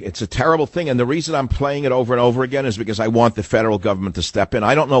 Look, it's a terrible thing, and the reason I'm playing it over and over again is because I want the federal government to step in.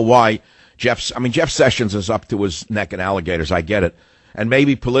 I don't know why Jeff Sessions is up to his neck in alligators. I get it. And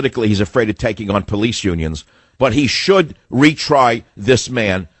maybe politically he's afraid of taking on police unions, but he should retry this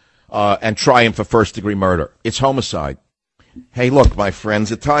man and try him for first-degree murder. It's homicide. Hey, look, my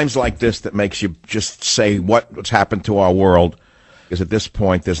friends, at times like this that makes you just say what's happened to our world, because at this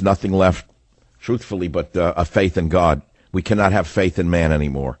point there's nothing left, truthfully, but a faith in God. We cannot have faith in man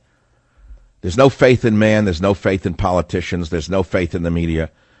anymore. There's no faith in man. There's no faith in politicians. There's no faith in the media.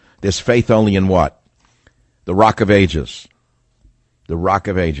 There's faith only in what? The Rock of Ages. The Rock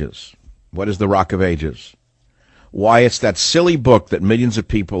of Ages. What is the Rock of Ages? Why, it's that silly book that millions of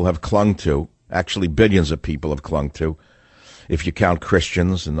people have clung to, actually billions of people have clung to, if you count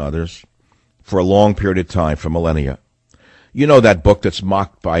Christians and others, for a long period of time, for millennia. You know that book that's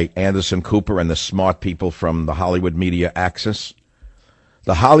mocked by Anderson Cooper and the smart people from the Hollywood Media Axis?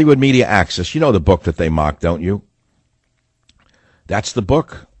 The Hollywood Media Axis, you know the book that they mock, don't you? That's the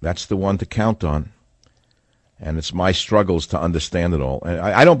book. That's the one to count on. And it's my struggles to understand it all. And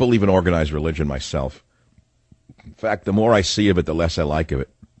I don't believe in organized religion myself. In fact, the more I see of it, the less I like of it.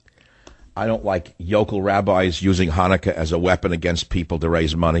 I don't like yokel rabbis using Hanukkah as a weapon against people to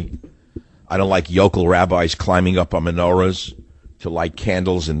raise money. I don't like yokel rabbis climbing up on menorahs to light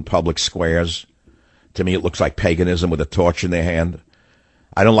candles in public squares. To me, it looks like paganism with a torch in their hand.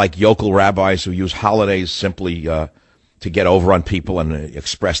 I don't like yokel rabbis who use holidays simply to get over on people and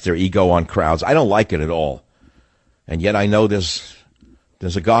express their ego on crowds. I don't like it at all. And yet I know there's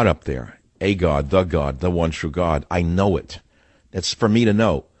a God up there, a God, the one true God. I know it. It's for me to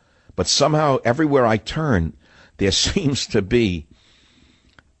know. But somehow, everywhere I turn, there seems to be,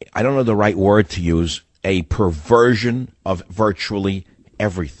 I don't know the right word to use, a perversion of virtually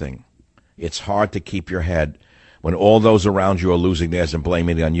everything. It's hard to keep your head when all those around you are losing theirs and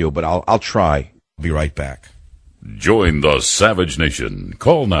blaming it on you. But I'll try. Be right back. Join the Savage Nation.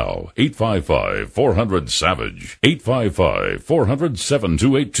 Call now, 855-400-SAVAGE,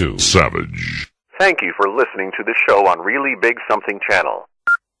 855-400-7282. Savage. Thank you for listening to the show on Really Big Something Channel.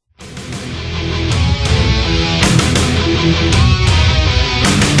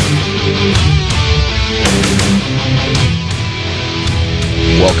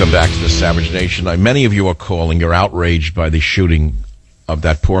 Welcome back to the Savage Nation. Many of you are calling. You're outraged by the shooting of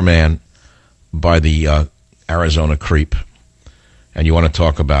that poor man by the Arizona creep, and you want to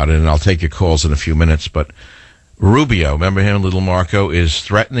talk about it, and I'll take your calls in a few minutes. But Rubio, remember him, Little Marco, is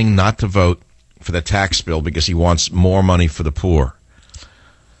threatening not to vote for the tax bill because he wants more money for the poor.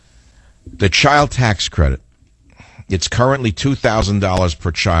 The child tax credit, it's currently $2,000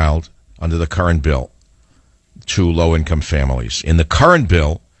 per child under the current bill to low-income families. In the current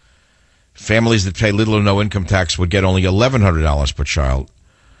bill, families that pay little or no income tax would get only $1,100 per child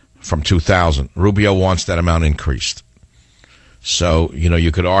from $2,000. Rubio wants that amount increased. So,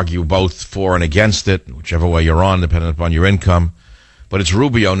 you could argue both for and against it, whichever way you're on, depending upon your income. But it's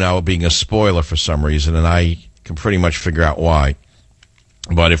Rubio now being a spoiler for some reason, and I can pretty much figure out why.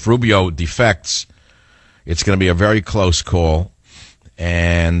 But if Rubio defects It's going to be a very close call,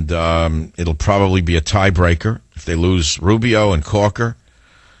 and it'll probably be a tiebreaker. If they lose Rubio and Corker,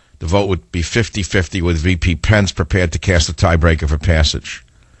 the vote would be 50-50 with VP Pence prepared to cast a tiebreaker for passage.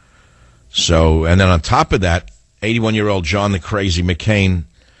 So, and then on top of that, 81-year-old John the Crazy McCain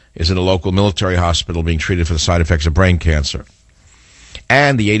is in a local military hospital being treated for the side effects of brain cancer.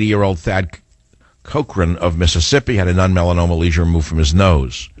 And the 80-year-old Thad Cochran of Mississippi had a non-melanoma lesion removed from his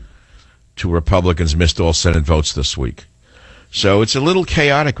nose. 2 Republicans missed all Senate votes this week. So it's a little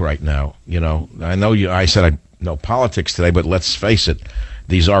chaotic right now. You know, I know I said I know politics today, but let's face it,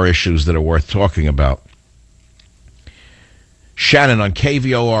 these are issues that are worth talking about. Shannon on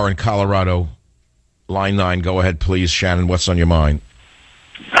KVOR in Colorado, line 9. Go ahead, please, Shannon. What's on your mind?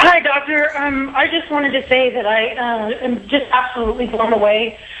 Hi, Doctor. I just wanted to say that I am just absolutely blown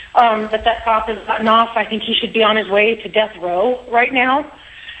away that cop has gotten off. I think he should be on his way to death row right now.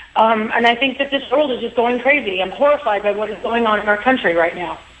 And I think that this world is just going crazy. I'm horrified by what is going on in our country right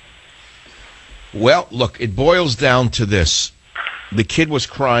now. Well, look, it boils down to this. The kid was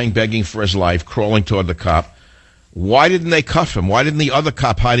crying, begging for his life, crawling toward the cop. Why didn't they cuff him? Why didn't the other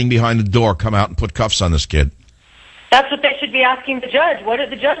cop hiding behind the door come out and put cuffs on this kid? That's what they should be asking the judge. What did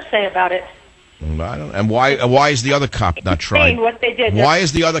the judge say about it? I don't. And why is the other cop not tried? What they did. Why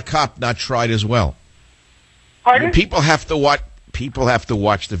is the other cop not tried as well? Pardon? People have to watch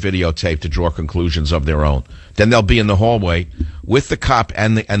the videotape to draw conclusions of their own. Then they'll be in the hallway with the cop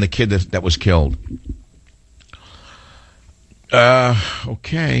and the kid that was killed.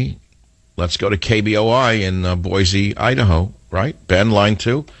 Okay. Let's go to KBOI in Boise, Idaho. Right, Ben, line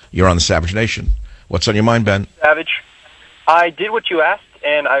 2. You're on the Savage Nation. What's on your mind, Ben? Savage, I did what you asked,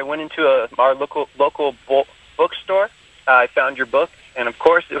 and I went into our local bookstore. I found your book, and of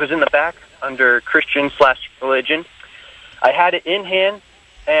course, it was in the back under Christian/religion. I had it in hand,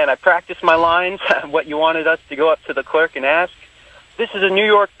 and I practiced my lines, what you wanted us to go up to the clerk and ask. This is a New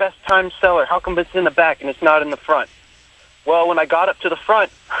York best time seller. How come it's in the back and it's not in the front? Well, when I got up to the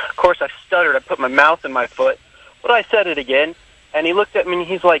front, of course, I stuttered. I put my mouth in my foot, but I said it again, and he looked at me, and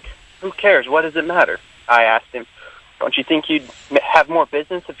he's like, who cares? What does it matter? I asked him, don't you think you'd have more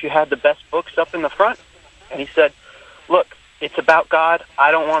business if you had the best books up in the front? And he said, look, it's about God.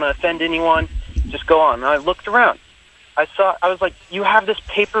 I don't want to offend anyone. Just go on. And I looked around. I was like, you have this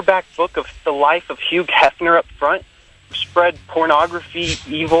paperback book of the life of Hugh Hefner up front, who spread pornography,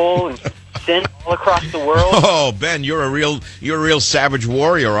 evil, and sin all across the world. Oh, Ben, you're a real savage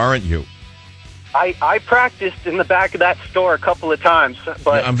warrior, aren't you? I practiced in the back of that store a couple of times,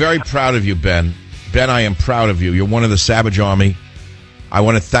 but I'm very proud of you, Ben. Ben, I am proud of you. You're one of the Savage Army. I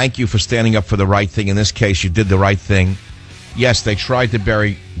want to thank you for standing up for the right thing. In this case, you did the right thing. Yes, they tried to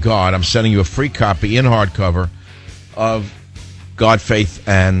bury God. I'm sending you a free copy in hardcover of God, Faith,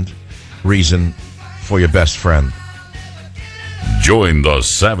 and Reason for your best friend. Join the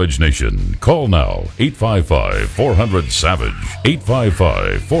Savage Nation. Call now, 855-400-SAVAGE,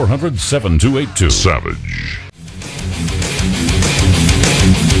 855-400-7282. Savage.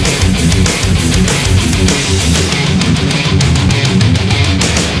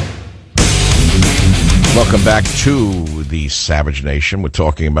 Welcome back to the Savage Nation. We're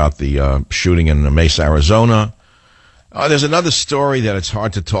talking about the shooting in Mesa, Arizona. There's another story that it's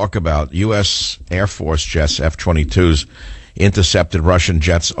hard to talk about. U.S. Air Force jets, F-22s, intercepted Russian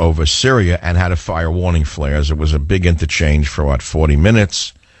jets over Syria and had to fire warning flares. It was a big interchange for, 40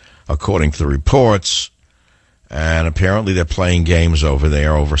 minutes, according to the reports. And apparently they're playing games over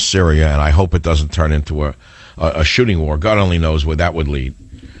there, over Syria, and I hope it doesn't turn into a shooting war. God only knows where that would lead.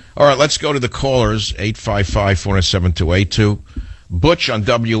 All right, let's go to the callers, 855-472-82. Butch on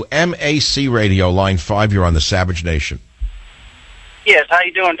WMAC Radio, line 5. You're on the Savage Nation. Yes, how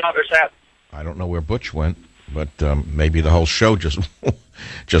you doing, Dr. Sapp? I don't know where Butch went, but maybe the whole show just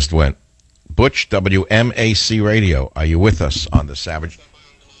went. Butch, WMAC Radio, are you with us on the Savage?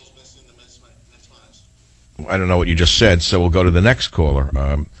 I don't know what you just said, so we'll go to the next caller.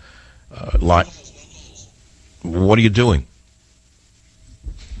 Line. What are you doing?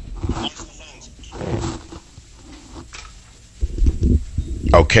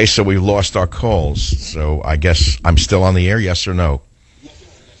 Okay, so we've lost our calls. So I guess I'm still on the air, yes or no?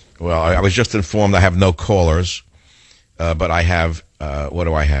 Well, I was just informed I have no callers, but I have, what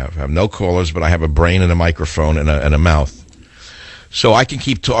do I have? I have no callers, but I have a brain and a microphone and a mouth. So I can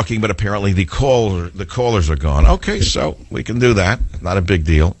keep talking, but apparently the callers are gone. Okay, so we can do that. Not a big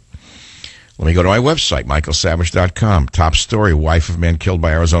deal. Let me go to my website, michaelsavage.com. Top story, wife of man killed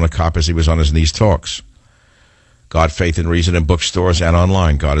by Arizona cop as he was on his knees talks. God, Faith, and Reason in bookstores and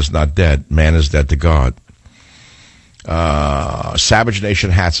online. God is not dead. Man is dead to God. Savage Nation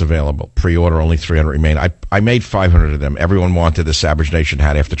hats available. Pre-order, only 300 remain. I made 500 of them. Everyone wanted the Savage Nation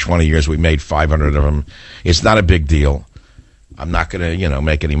hat. After 20 years, we made 500 of them. It's not a big deal. I'm not going to,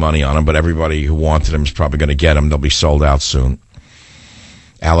 make any money on them, but everybody who wanted them is probably going to get them. They'll be sold out soon.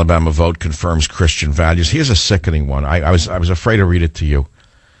 Alabama vote confirms Christian values. Here's a sickening one. I was afraid to read it to you.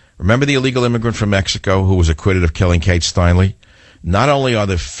 Remember the illegal immigrant from Mexico who was acquitted of killing Kate Steinle? Not only are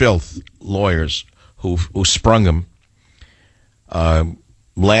the filth lawyers who sprung him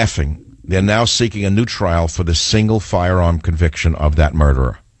laughing, they're now seeking a new trial for the single firearm conviction of that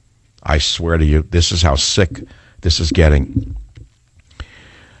murderer. I swear to you, this is how sick this is getting.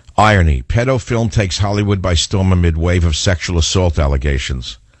 Irony. Pedo film takes Hollywood by storm amid wave of sexual assault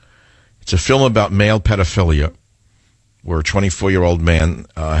allegations. It's a film about male pedophilia, where a 24-year-old man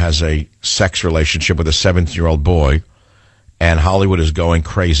has a sex relationship with a 17-year-old boy, and Hollywood is going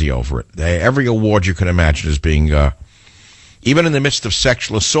crazy over it. Every award you can imagine is being, even in the midst of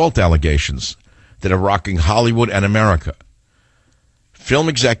sexual assault allegations that are rocking Hollywood and America. Film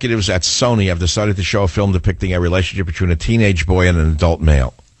executives at Sony have decided to show a film depicting a relationship between a teenage boy and an adult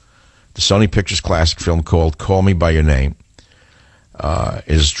male. The Sony Pictures classic film called Call Me By Your Name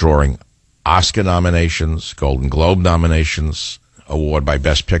is drawing Oscar nominations, Golden Globe nominations, award by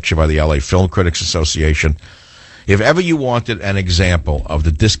Best Picture by the LA Film Critics Association. If ever you wanted an example of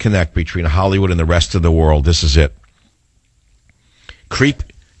the disconnect between Hollywood and the rest of the world, this is it.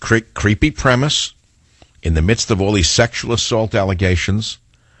 Creepy premise in the midst of all these sexual assault allegations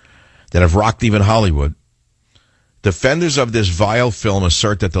that have rocked even Hollywood. Defenders of this vile film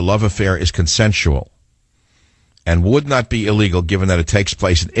assert that the love affair is consensual and would not be illegal given that it takes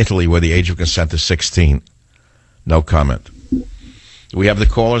place in Italy where the age of consent is 16. No comment. We have the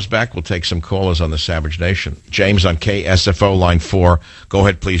callers back. We'll take some callers on the Savage Nation. James on KSFO line 4. Go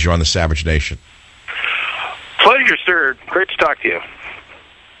ahead, please. You're on the Savage Nation. Pleasure, sir. Great to talk to you.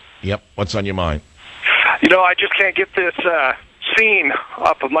 Yep. What's on your mind? I just can't get this scene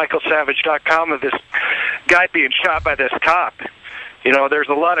off of michaelsavage.com of this guy being shot by this cop. There's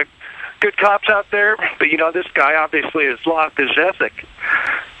a lot of good cops out there, but this guy obviously has lost his ethic.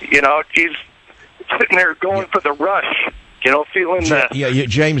 He's sitting there going for the rush. Feeling that. Yeah,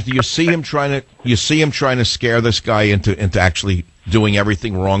 James, do you see him trying to scare this guy into actually doing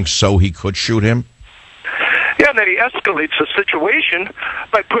everything wrong so he could shoot him? Yeah, and then he escalates the situation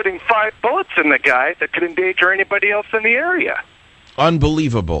by putting 5 bullets in the guy that could endanger anybody else in the area.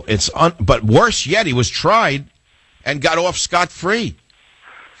 Unbelievable. But worse yet, he was tried and got off scot-free.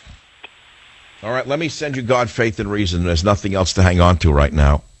 All right, let me send you God, Faith, and Reason. There's nothing else to hang on to right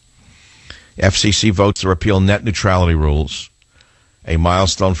now. FCC votes to repeal net neutrality rules. A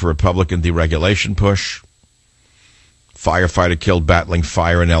milestone for Republican deregulation push. Firefighter killed battling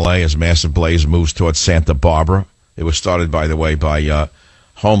fire in L.A. as massive blaze moves towards Santa Barbara. It was started, by the way, by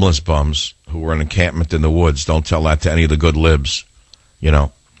homeless bums who were in an encampment in the woods. Don't tell that to any of the good libs,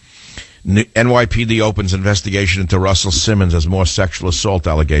 NYPD opens investigation into Russell Simmons as more sexual assault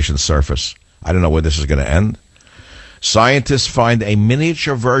allegations surface. I don't know where this is going to end. Scientists find a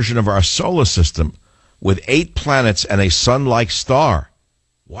miniature version of our solar system with 8 planets and a sun-like star.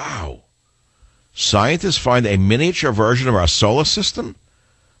 Wow. Scientists find a miniature version of our solar system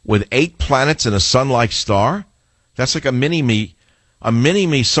with 8 planets and a sun-like star? That's like a mini-me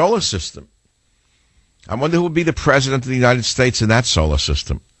solar system. I wonder who would be the president of the United States in that solar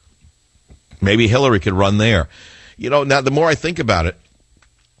system. Maybe Hillary could run there. Now the more I think about it,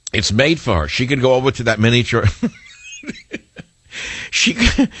 it's made for her. She could go over to that miniature. She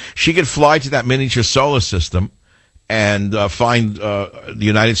could fly to that miniature solar system and find the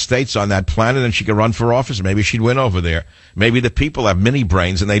United States on that planet, and she could run for office. Maybe she'd win over there. Maybe the people have mini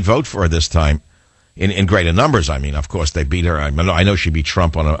brains and they'd vote for her this time in greater numbers. I mean, of course, they beat her. I know she beat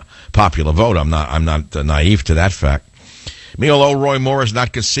Trump on a popular vote. I'm not naive to that fact. Meanwhile, Roy Moore is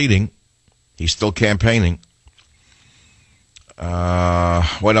not conceding. He's still campaigning.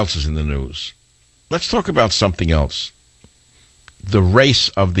 What else is in the news? Let's talk about something else. The race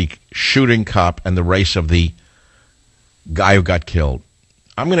of the shooting cop and the race of the guy who got killed.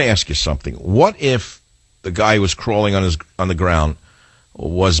 I'm going to ask you something. What if the guy who was crawling on the ground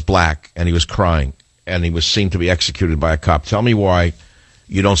was black and he was crying and he was seen to be executed by a cop? Tell me why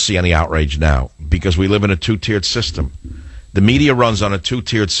you don't see any outrage now. Because we live in a 2-tiered system. The media runs on a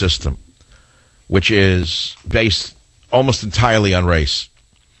 2-tiered system, which is based almost entirely on race.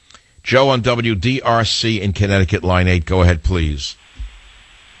 Joe on WDRC in Connecticut, line 8. Go ahead, please.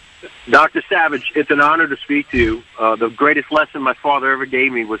 Dr. Savage, it's an honor to speak to you. The greatest lesson my father ever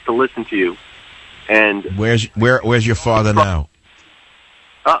gave me was to listen to you. And where's your father now?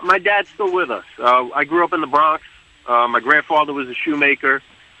 My dad's still with us. I grew up in the Bronx, My grandfather was a shoemaker,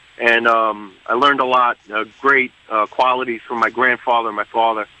 and I learned a lot, great qualities from my grandfather and my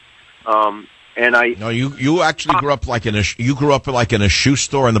father. And I no, you actually grew up like in a shoe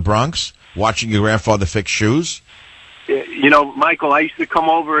store in the Bronx, watching your grandfather fix shoes. You know, Michael, I used to come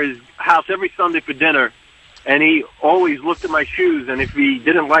over his house every Sunday for dinner, and he always looked at my shoes, and if he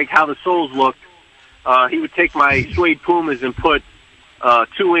didn't like how the soles looked, he would take my suede Pumas and put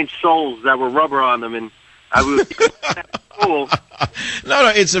 2-inch soles that were rubber on them, and I would cool. No,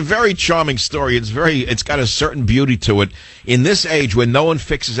 it's a very charming story. It's got a certain beauty to it. In this age when no one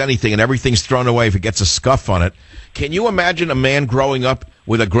fixes anything and everything's thrown away if it gets a scuff on it, can you imagine a man growing up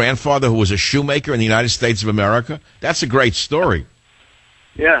with a grandfather who was a shoemaker in the United States of America? That's a great story.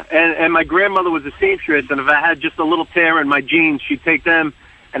 Yeah, and my grandmother was a seamstress, and if I had just a little tear in my jeans, she'd take them,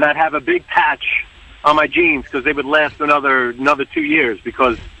 and I'd have a big patch on my jeans because they would last another 2 years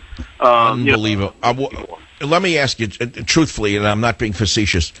because... Unbelievable. Let me ask you, truthfully, and I'm not being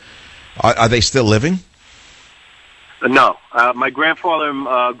facetious, are they still living? No. My grandfather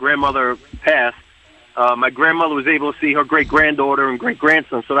and grandmother passed. My grandmother was able to see her great-granddaughter and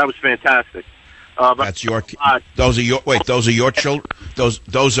great-grandson, so that was fantastic. That's your... those are your children?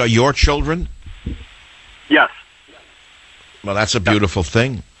 Those are your children? Yes. Well, that's a beautiful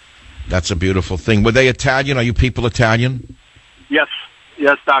thing. That's a beautiful thing. Were they Italian? Are you people Italian? Yes.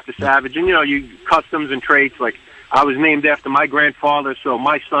 Yes, Dr. Savage. And, you know, you customs and traits, like I was named after my grandfather, so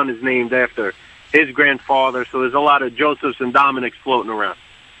my son is named after his grandfather, so there's a lot of Josephs and Dominics floating around.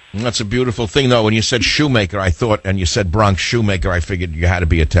 That's a beautiful thing, though. When you said shoemaker, I thought, and you said Bronx shoemaker, I figured you had to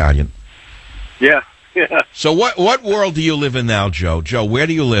be Italian. Yeah, yeah. So what world do you live in now, Joe? Joe, where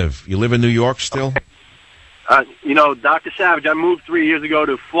do you live? You live in New York still? You know, Dr. Savage, I moved 3 years ago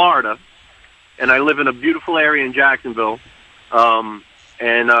to Florida, and I live in a beautiful area in Jacksonville.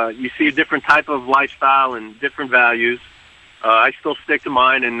 And you see a different type of lifestyle and different values. I still stick to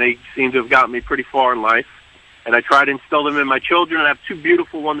mine, and they seem to have gotten me pretty far in life. And I try to instill them in my children. I have 2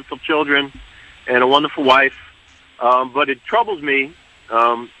 beautiful, wonderful children and a wonderful wife. But it troubles me,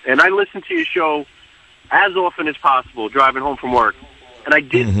 and I listen to your show as often as possible, driving home from work. And I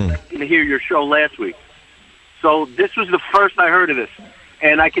didn't hear your show last week. So this was the first I heard of this.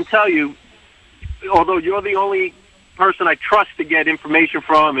 And I can tell you, although you're the only person I trust to get information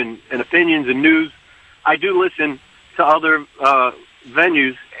from and opinions and news, I do listen to other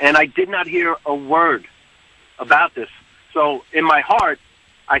venues, and I did not hear a word about this. So in my heart,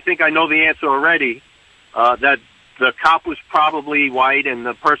 I think I know the answer already, that the cop was probably white and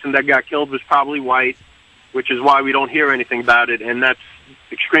the person that got killed was probably white, which is why we don't hear anything about it, and that's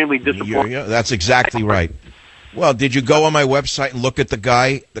extremely disappointing. Yeah, that's exactly right. Well, did you go on my website and look at the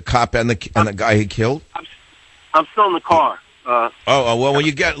guy, the cop and the guy he killed? I'm still in the car. Well, when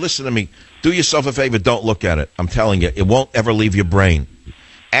you listen to me, do yourself a favor, don't look at it. I'm telling you, it won't ever leave your brain.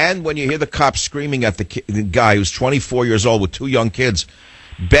 And when you hear the cop screaming at the guy who's 24 years old with 2 young kids,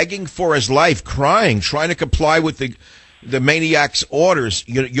 begging for his life, crying, trying to comply with the maniac's orders,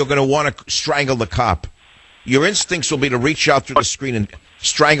 you're going to want to strangle the cop. Your instincts will be to reach out through the screen and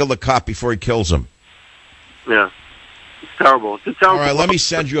strangle the cop before he kills him. Yeah. It's terrible. It's a terrible. All right, let me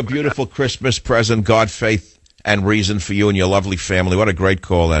send you a beautiful Christmas present, God, faith, and reason for you and your lovely family. What a great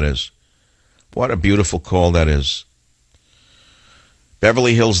call that is. What a beautiful call that is.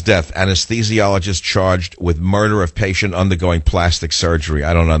 Beverly Hills death. Anesthesiologist charged with murder of patient undergoing plastic surgery.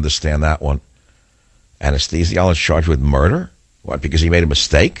 I don't understand that one. Anesthesiologist charged with murder? What, because he made a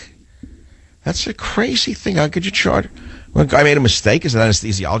mistake? That's a crazy thing. How could you charge? Well, a guy made a mistake as an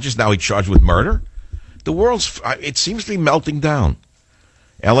anesthesiologist. Now he's charged with murder? The world's, it seems to be melting down.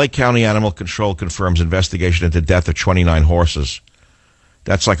 L.A. County Animal Control confirms investigation into death of 29 horses.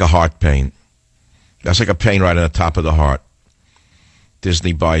 That's like a heart pain. That's like a pain right on the top of the heart.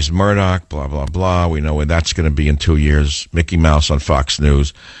 Disney buys Murdoch, blah, blah, blah. We know where that's going to be in 2 years. Mickey Mouse on Fox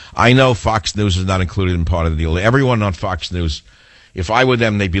News. I know Fox News is not included in part of the deal. Everyone on Fox News, if I were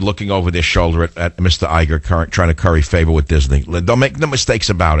them, they'd be looking over their shoulder at Mr. Iger trying to curry favor with Disney. Don't make no mistakes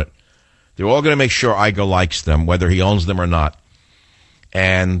about it. They're all going to make sure Iger likes them, whether he owns them or not.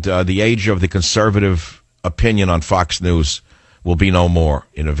 And the age of the conservative opinion on Fox News will be no more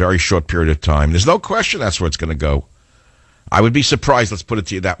in a very short period of time. There's no question that's where it's going to go. I would be surprised, let's put it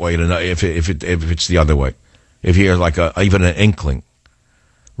to you that way, if it's the other way. If you hear like even an inkling.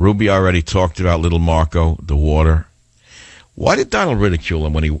 Ruby already talked about little Marco, the water. Why did Donald ridicule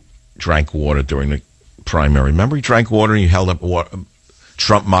him when he drank water during the primary? Remember he drank water and he held up water.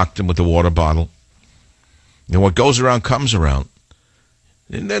 Trump mocked him with the water bottle. And what goes around comes around.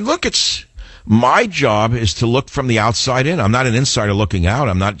 And then look, it's my job is to look from the outside in. I'm not an insider looking out.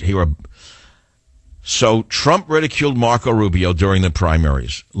 I'm not here. So Trump ridiculed Marco Rubio during the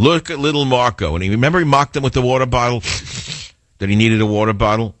primaries. Look at little Marco. And remember he mocked him with the water bottle? That he needed a water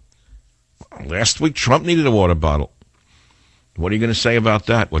bottle? Last week, Trump needed a water bottle. What are you going to say about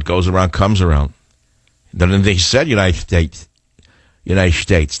that? What goes around comes around. Then he said United States. United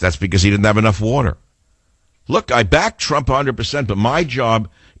States. That's because he didn't have enough water. Look, I back Trump 100%, but my job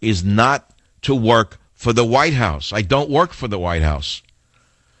is not to work for the White House. I don't work for the White House.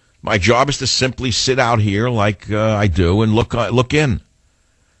 My job is to simply sit out here like I do and look in.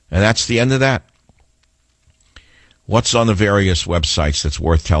 And that's the end of that. What's on the various websites that's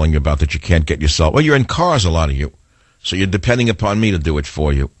worth telling you about that you can't get yourself? Well, you're in cars, a lot of you. So you're depending upon me to do it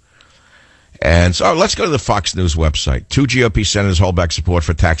for you. And so let's go to the Fox News website. 2 GOP senators hold back support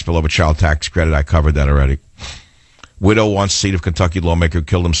for tax bill over child tax credit. I covered that already. Widow wants seat of Kentucky lawmaker who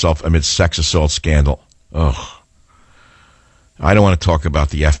killed himself amid sex assault scandal. Ugh. I don't want to talk about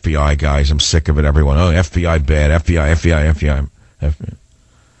the FBI, guys. I'm sick of it, everyone. Oh, FBI bad. FBI.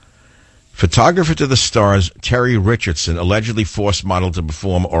 Photographer to the stars, Terry Richardson, allegedly forced model to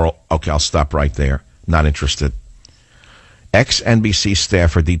perform oral... Okay, I'll stop right there. Not interested. Ex-NBC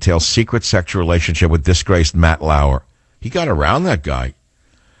staffer details secret sexual relationship with disgraced Matt Lauer. He got around that guy.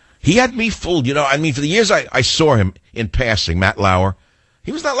 He had me fooled. You know, I mean, for the years I saw him in passing, Matt Lauer,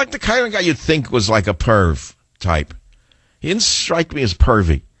 he was not like the kind of guy you'd think was like a perv type. He didn't strike me as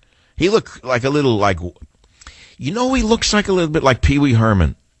pervy. He looked like a little like, you know, he looks like a little bit like Pee Wee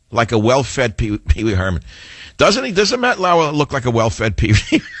Herman, like a well-fed Pee Wee Herman. Doesn't he? Doesn't Matt Lauer look like a well-fed Pee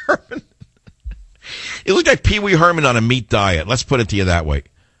Wee Herman? He looked like Pee Wee Herman on a meat diet. Let's put it to you that way,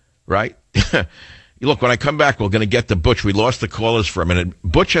 right? Look, when I come back, we're going to get to Butch. We lost the callers for a minute.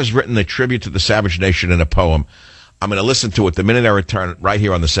 Butch has written a tribute to the Savage Nation in a poem. I'm going to listen to it the minute I return right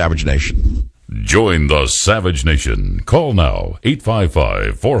here on the Savage Nation. Join the Savage Nation. Call now,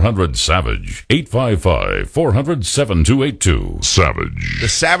 855-400-SAVAGE, 855-400-7282. Savage. The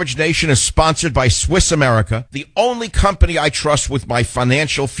Savage Nation is sponsored by Swiss America, the only company I trust with my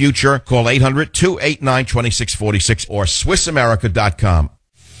financial future. Call 800-289-2646 or SwissAmerica.com.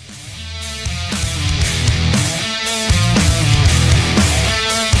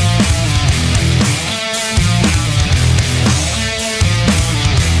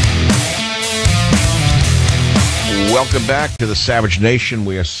 Welcome back to the Savage Nation.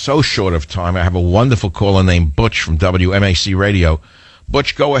 We are so short of time. I have a wonderful caller named Butch from WMAC Radio.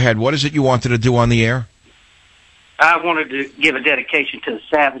 Butch, go ahead. What is it you wanted to do on the air? I wanted to give a dedication to the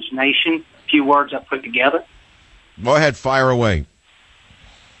Savage Nation. A few words I put together. Go ahead, fire away.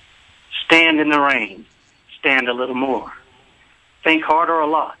 Stand in the rain. Stand a little more. Think harder a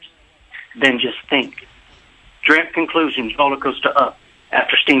lot. Then just think. Dreamt conclusions roller coaster up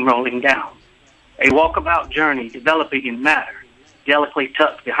after steamrolling down. A walkabout journey developing in matter, delicately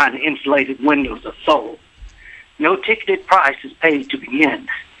tucked behind the insulated windows of soul. No ticketed price is paid to begin.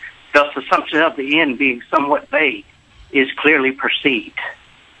 Thus, the assumption of the end being somewhat vague is clearly perceived.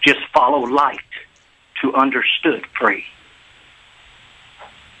 Just follow light to understood free.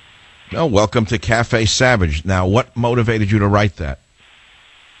 Well, welcome to Cafe Savage. Now, what motivated you to write that?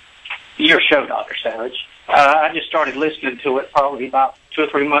 Your show, Dr. Savage. I just started listening to it probably about 2 or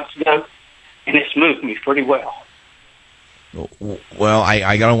 3 months ago. And it's moved me pretty well. Well,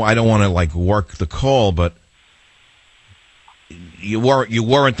 I don't want to like work the call, but you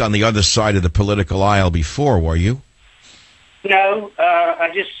weren't on the other side of the political aisle before, were you? No, I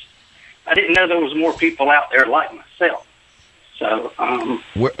didn't know there was more people out there like myself. So,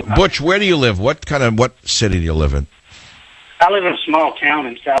 Butch, where do you live? What city do you live in? I live in a small town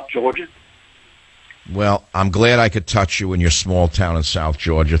in South Georgia. Well, I'm glad I could touch you in your small town in South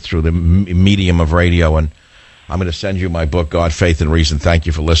Georgia through the medium of radio, and I'm going to send you my book, God, Faith, and Reason. Thank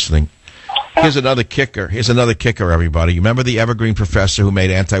you for listening. Here's another kicker, everybody. You remember the Evergreen professor who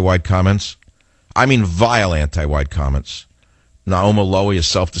made anti-white comments? I mean vile anti-white comments. Naoma Lowy, a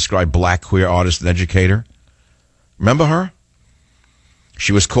self-described black queer artist and educator. Remember her?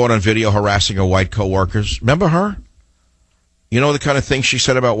 She was caught on video harassing her white co-workers. Remember her? You know the kind of things she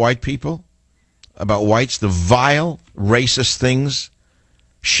said about white people? About whites, the vile, racist things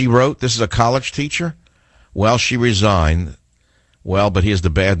she wrote. This is a college teacher. Well, she resigned. Well, but here's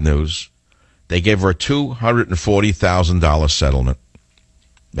the bad news. They gave her a $240,000 settlement.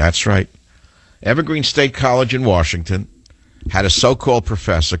 That's right. Evergreen State College in Washington had a so-called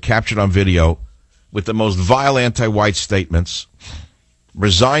professor captured on video with the most vile anti-white statements,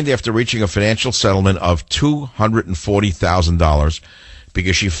 resigned after reaching a financial settlement of $240,000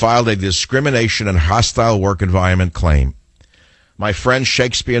 because she filed a discrimination and hostile work environment claim. My friend,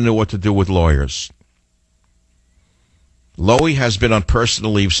 Shakespeare knew what to do with lawyers. Loie has been on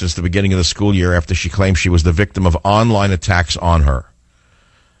personal leave since the beginning of the school year after she claimed she was the victim of online attacks on her.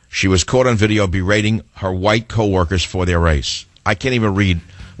 She was caught on video berating her white co-workers for their race. I can't even read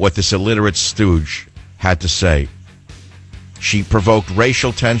what this illiterate stooge had to say. She provoked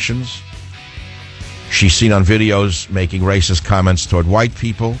racial tensions. She's seen on videos making racist comments toward white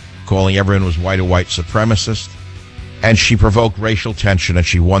people, calling everyone who was white a white supremacist. And she provoked racial tension, and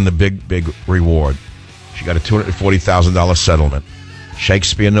she won the big reward. She got a $240,000 settlement.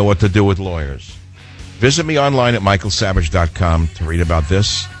 Shakespeare knew what to do with lawyers. Visit me online at michaelsavage.com to read about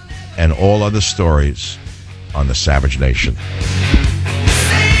this and all other stories on the Savage Nation.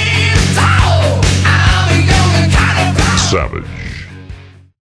 Savage.